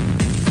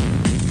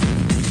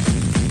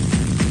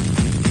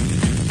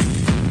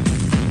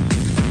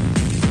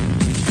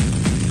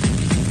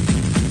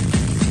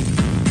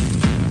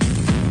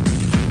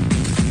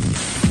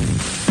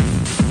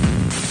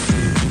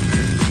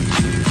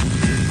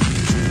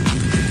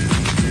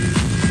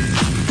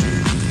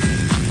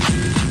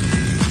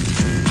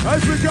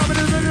 As we come in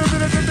the middle of the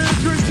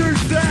military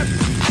two-step,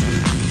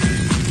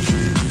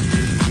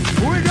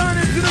 we're going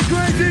into the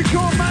crazy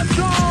combat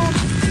zone.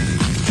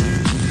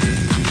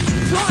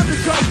 Time to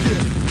take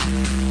it.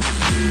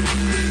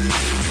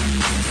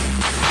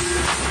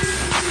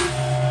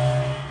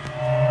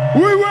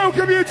 We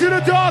welcome you to the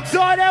dark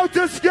side,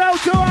 Helter,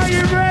 Skelter. Are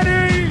you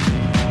ready?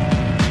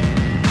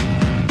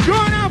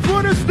 Going out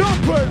for the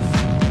stompers.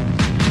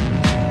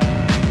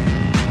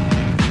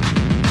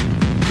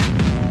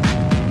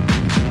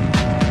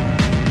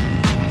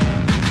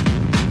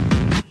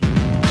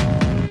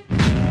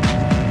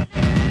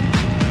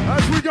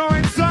 Go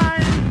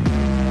insane.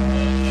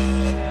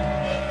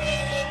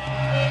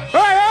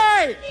 Hey,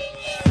 hey!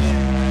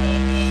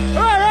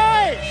 Hey,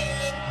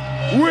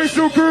 hey!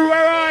 Whistle crew,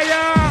 where are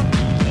ya?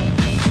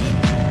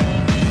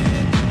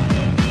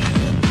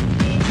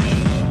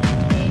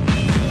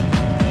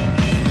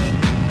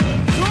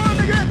 Time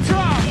to get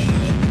tough.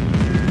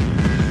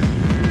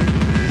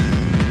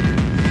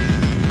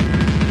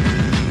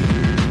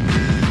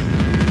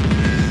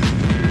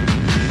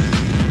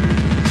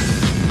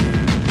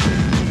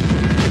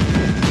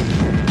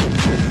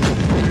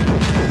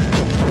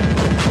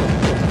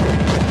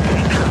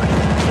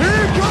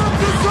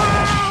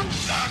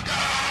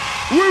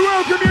 We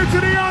welcome you to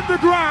the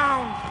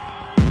underground.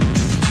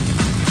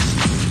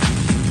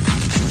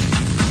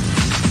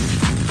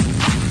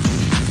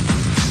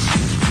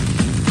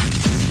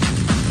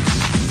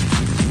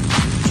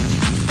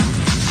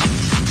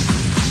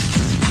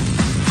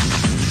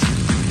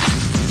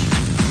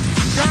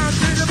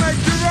 Guaranteed to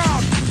make you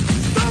rock.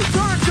 No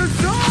time to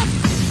stop.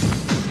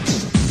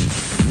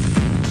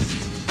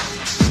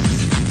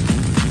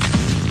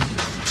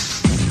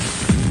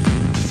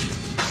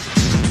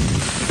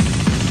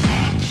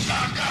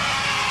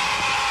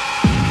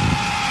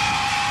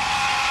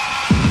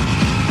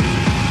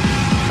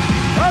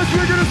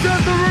 We're gonna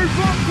set the roof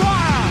on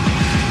fire.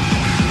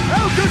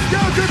 Helter,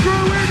 Skelter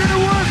crew, we're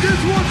gonna work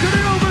this one to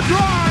the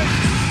overdrive.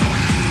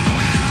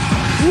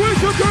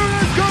 Whistle crew,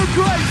 let's go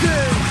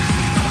crazy.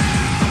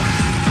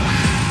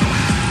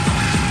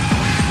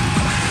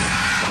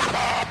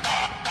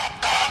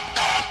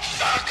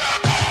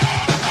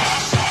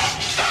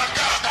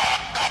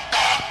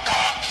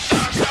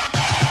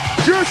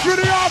 Just for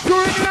the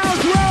hardcore in the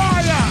house, where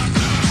are ya?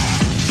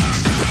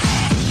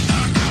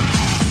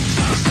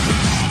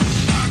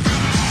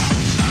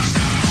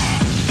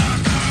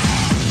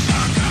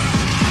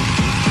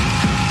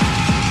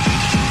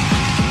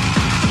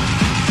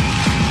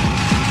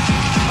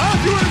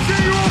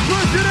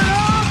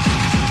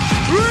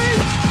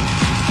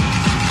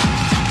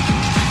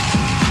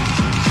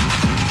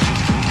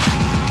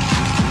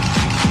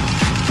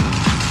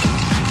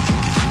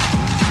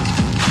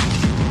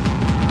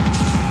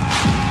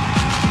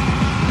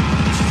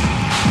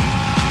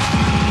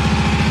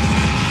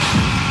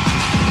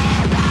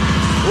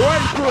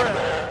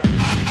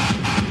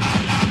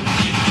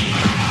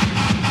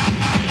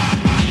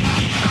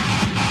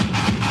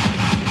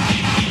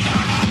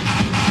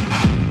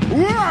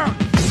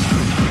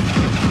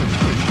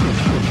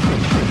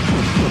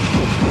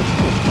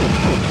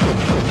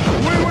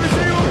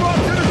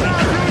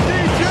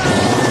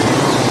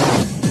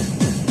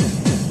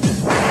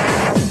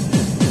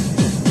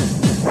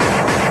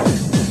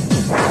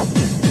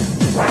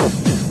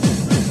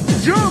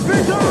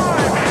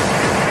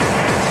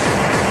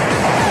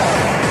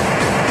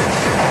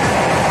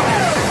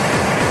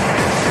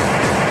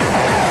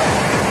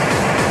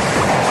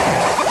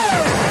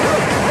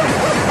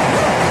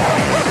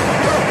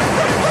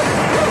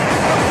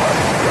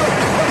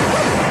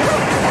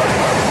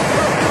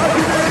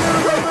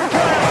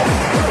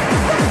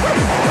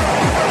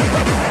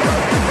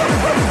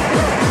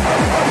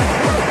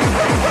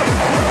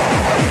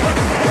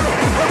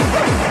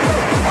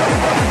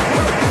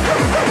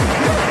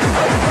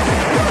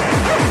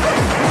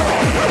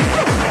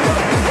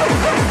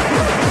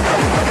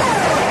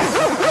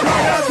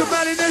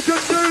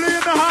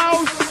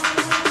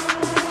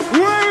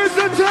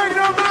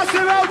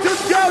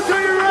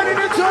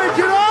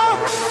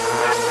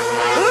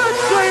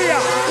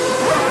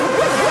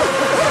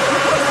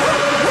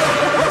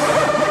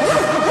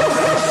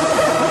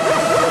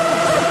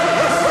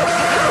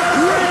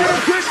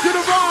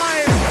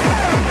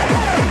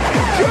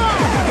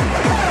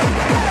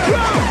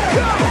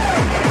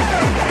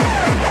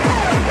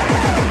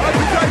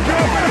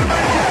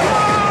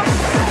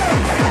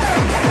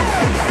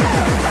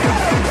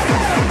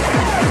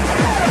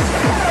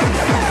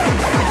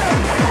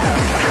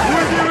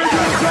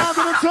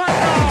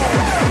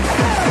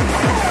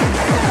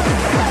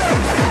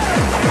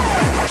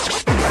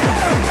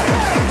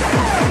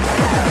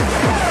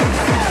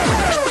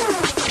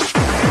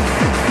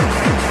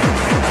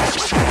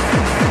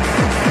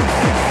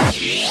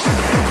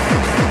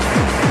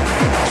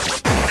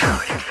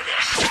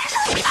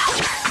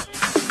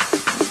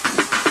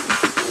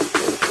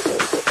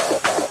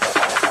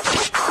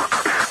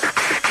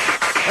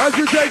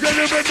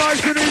 little bit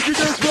nice and easy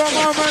just for a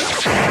moment.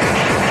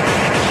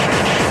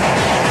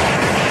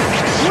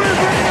 We're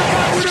bringing it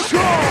back with a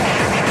call.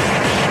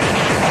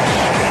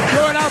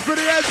 Going out for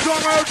the end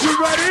song, are you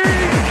ready?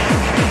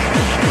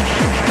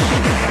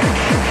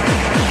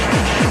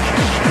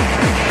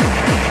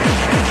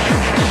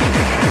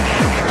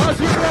 As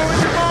we go in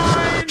your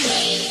mind,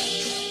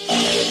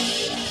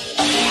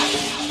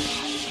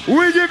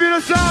 we give you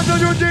the sound of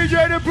your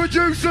DJ to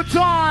produce the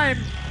time.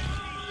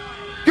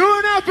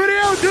 Going out for the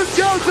Helter,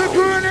 Skelter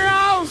crew in the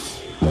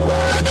house.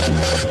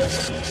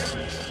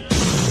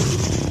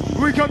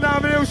 We come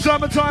down with a little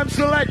summertime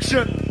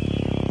selection.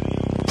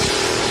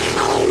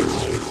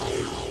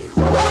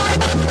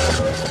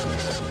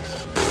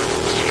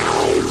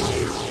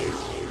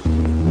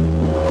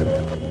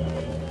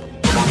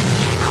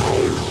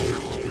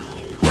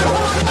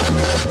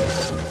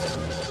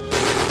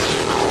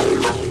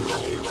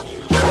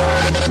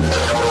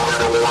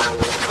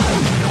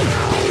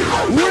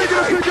 We're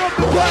gonna pick up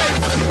the pace.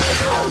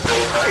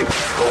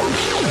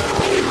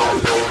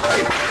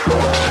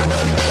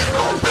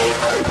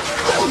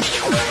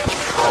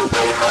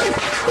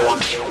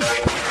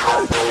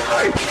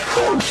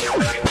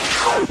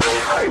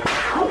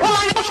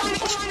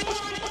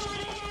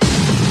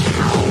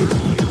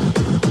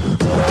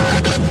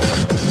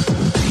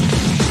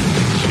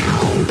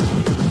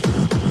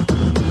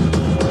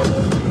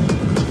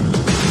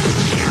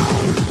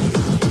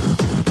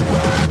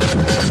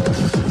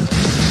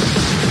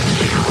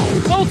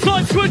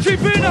 Outside switching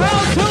in the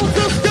house,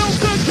 Helter,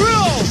 Skelter,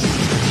 drill.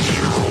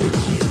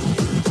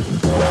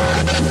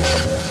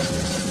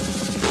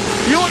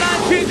 You're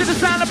 19 to the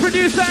sound of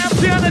producer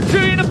MC and the G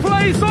in the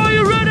place. Are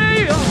you ready?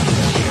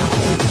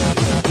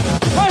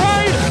 Hey,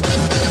 hey.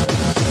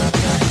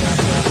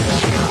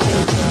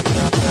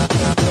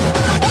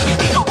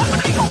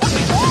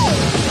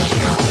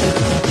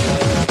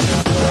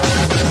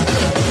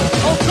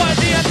 Outside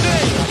the MD.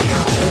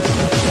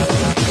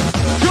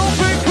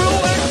 Jumping through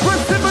and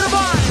twisting with the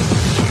mind.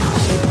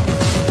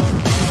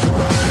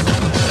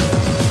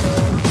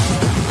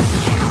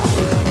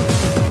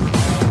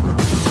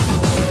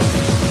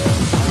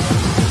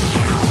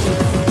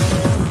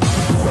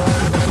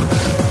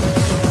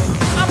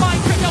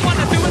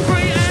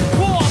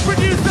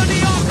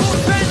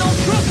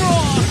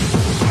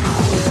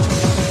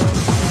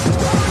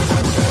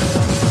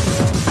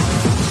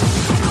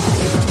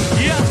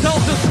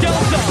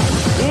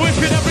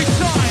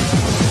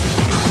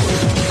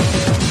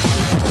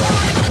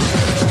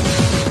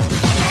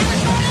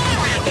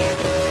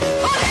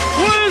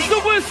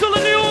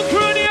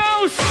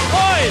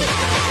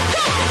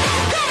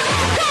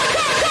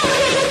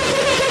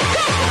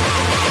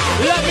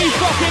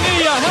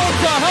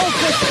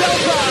 Helter,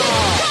 Skelter.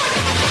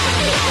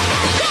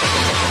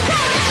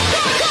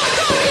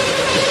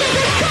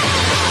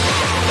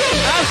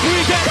 As we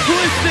get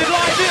twisted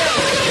like this.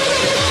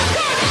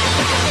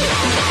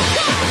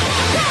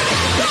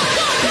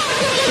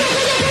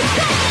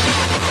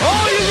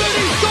 Are you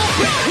ready? Stop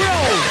it, bro.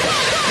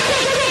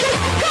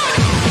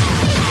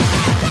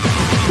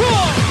 Come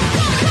on.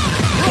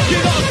 Rock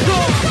it up,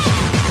 strong.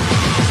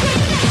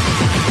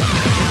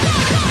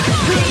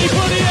 Ready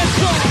for the end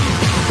song.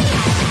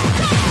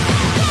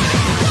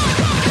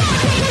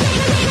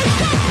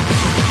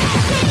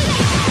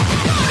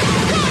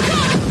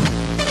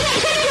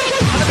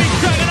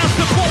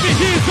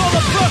 Here's all the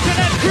broken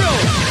and drill.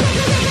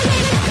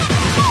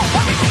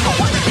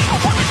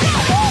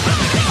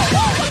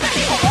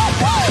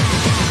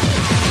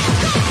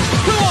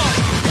 Come on.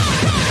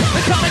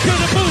 It's time to do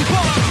the move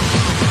on.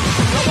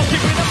 Now we'll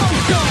keep in the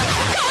motion.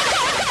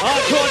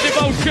 Hardcore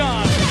devotion.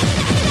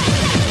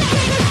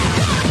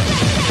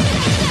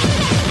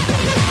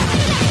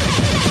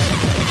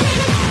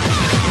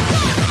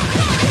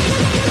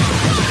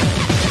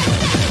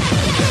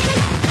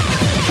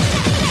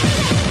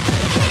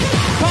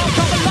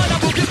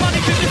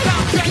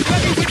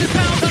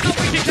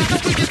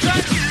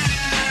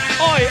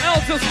 Oi,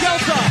 Helter,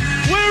 Skelter,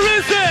 where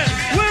is it?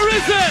 Where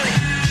is it?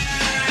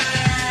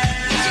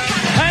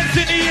 Hands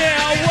in the air,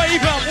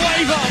 wave up,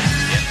 wave up.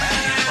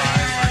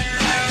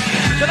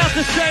 So that's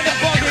the Shane and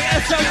Bobby,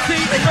 SOC,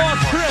 the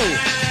North crew.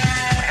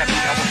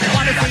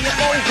 Wanna see you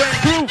moving,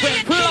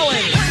 grooving,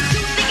 flowing.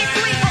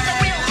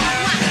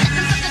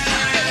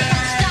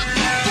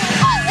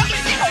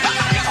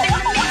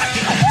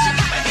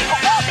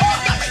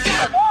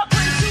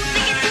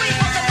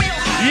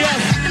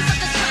 Yes,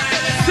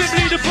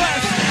 simply the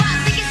best.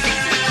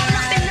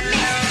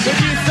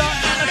 Producer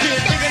Anarchy,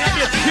 picking up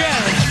your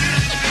chest.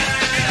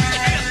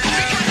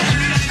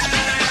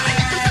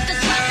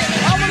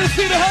 I want to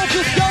see the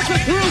Helter, Skelter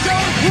crew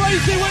going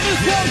crazy when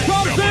this one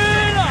comes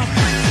in.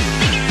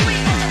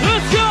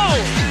 Let's go.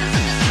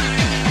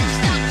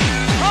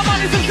 I'm on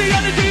this is the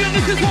energy and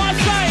this is what I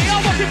say.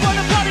 I'm walking for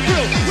the party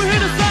crew. We're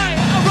here to say,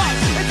 alright,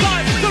 it's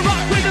time to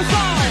rock with the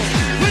sound.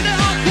 With the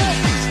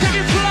hardcore, take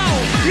it slow.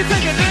 You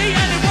take a knee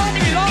and it won't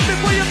be long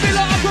before you feel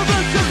like a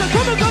reverse. Just a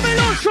coming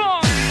on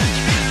strong.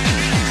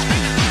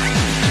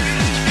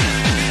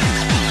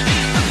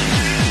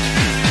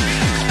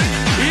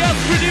 Yes,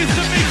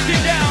 producer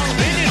mixing down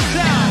in his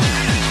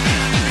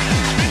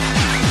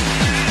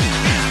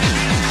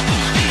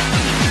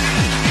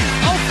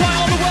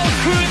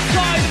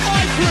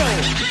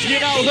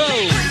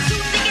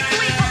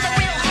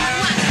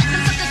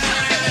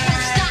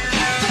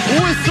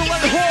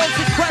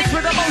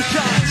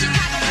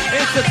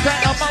It's a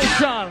techno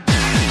motion.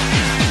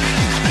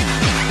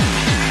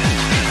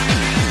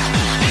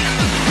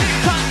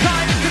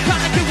 Time to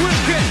panic and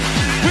wicked.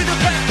 With a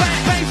bang, bang,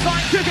 bass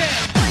line kicking.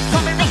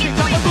 Coming rocking,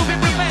 come and moving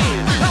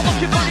remain. Now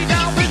walk your body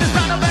down with the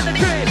sound of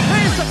energy.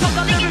 Here's the top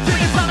of liberty,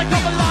 it's sound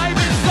come alive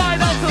inside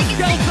Helter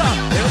Skelter.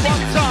 In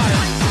one time.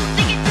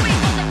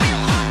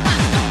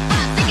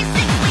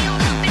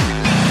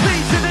 C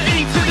to the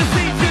E to the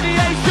C to the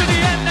A to the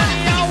N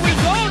and the O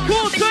is all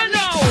cool to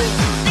know.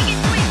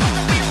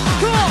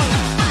 Come on.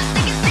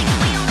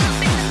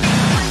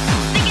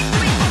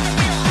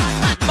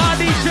 My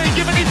DJ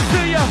giving it to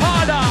you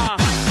harder.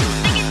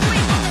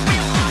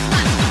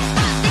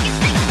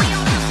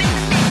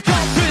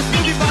 Don't twist,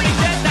 move your body,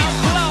 get down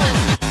slow.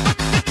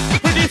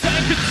 When you're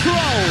in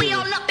control. We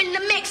all up in the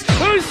mix.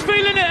 Who's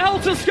feeling it,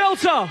 Helter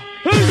Skelter?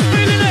 Who's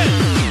feeling it?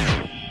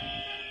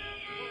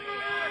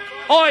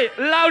 Oi,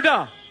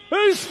 louder.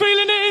 Who's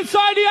feeling it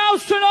inside the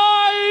house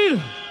tonight?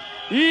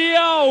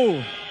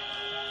 Yo.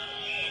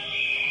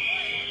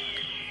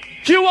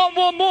 Do you want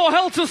one more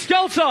Helter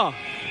Skelter?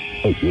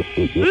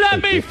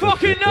 Let me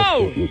fucking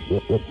know.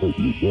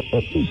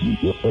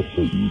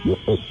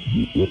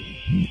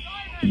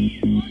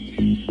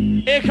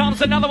 Here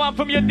comes another one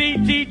from your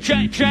DJ,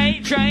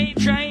 J.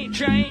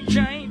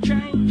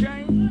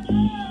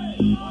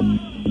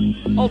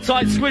 Hold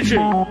tight, squidgy.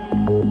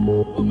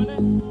 1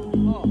 minute.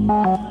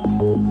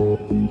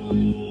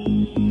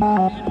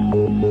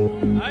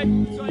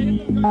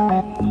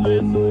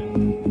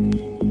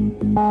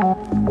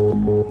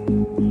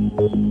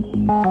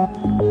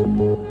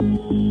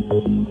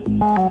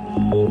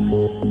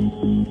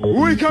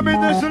 We come in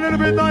this a little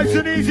bit nice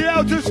and easy.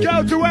 Helter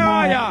Skelter, where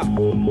are ya?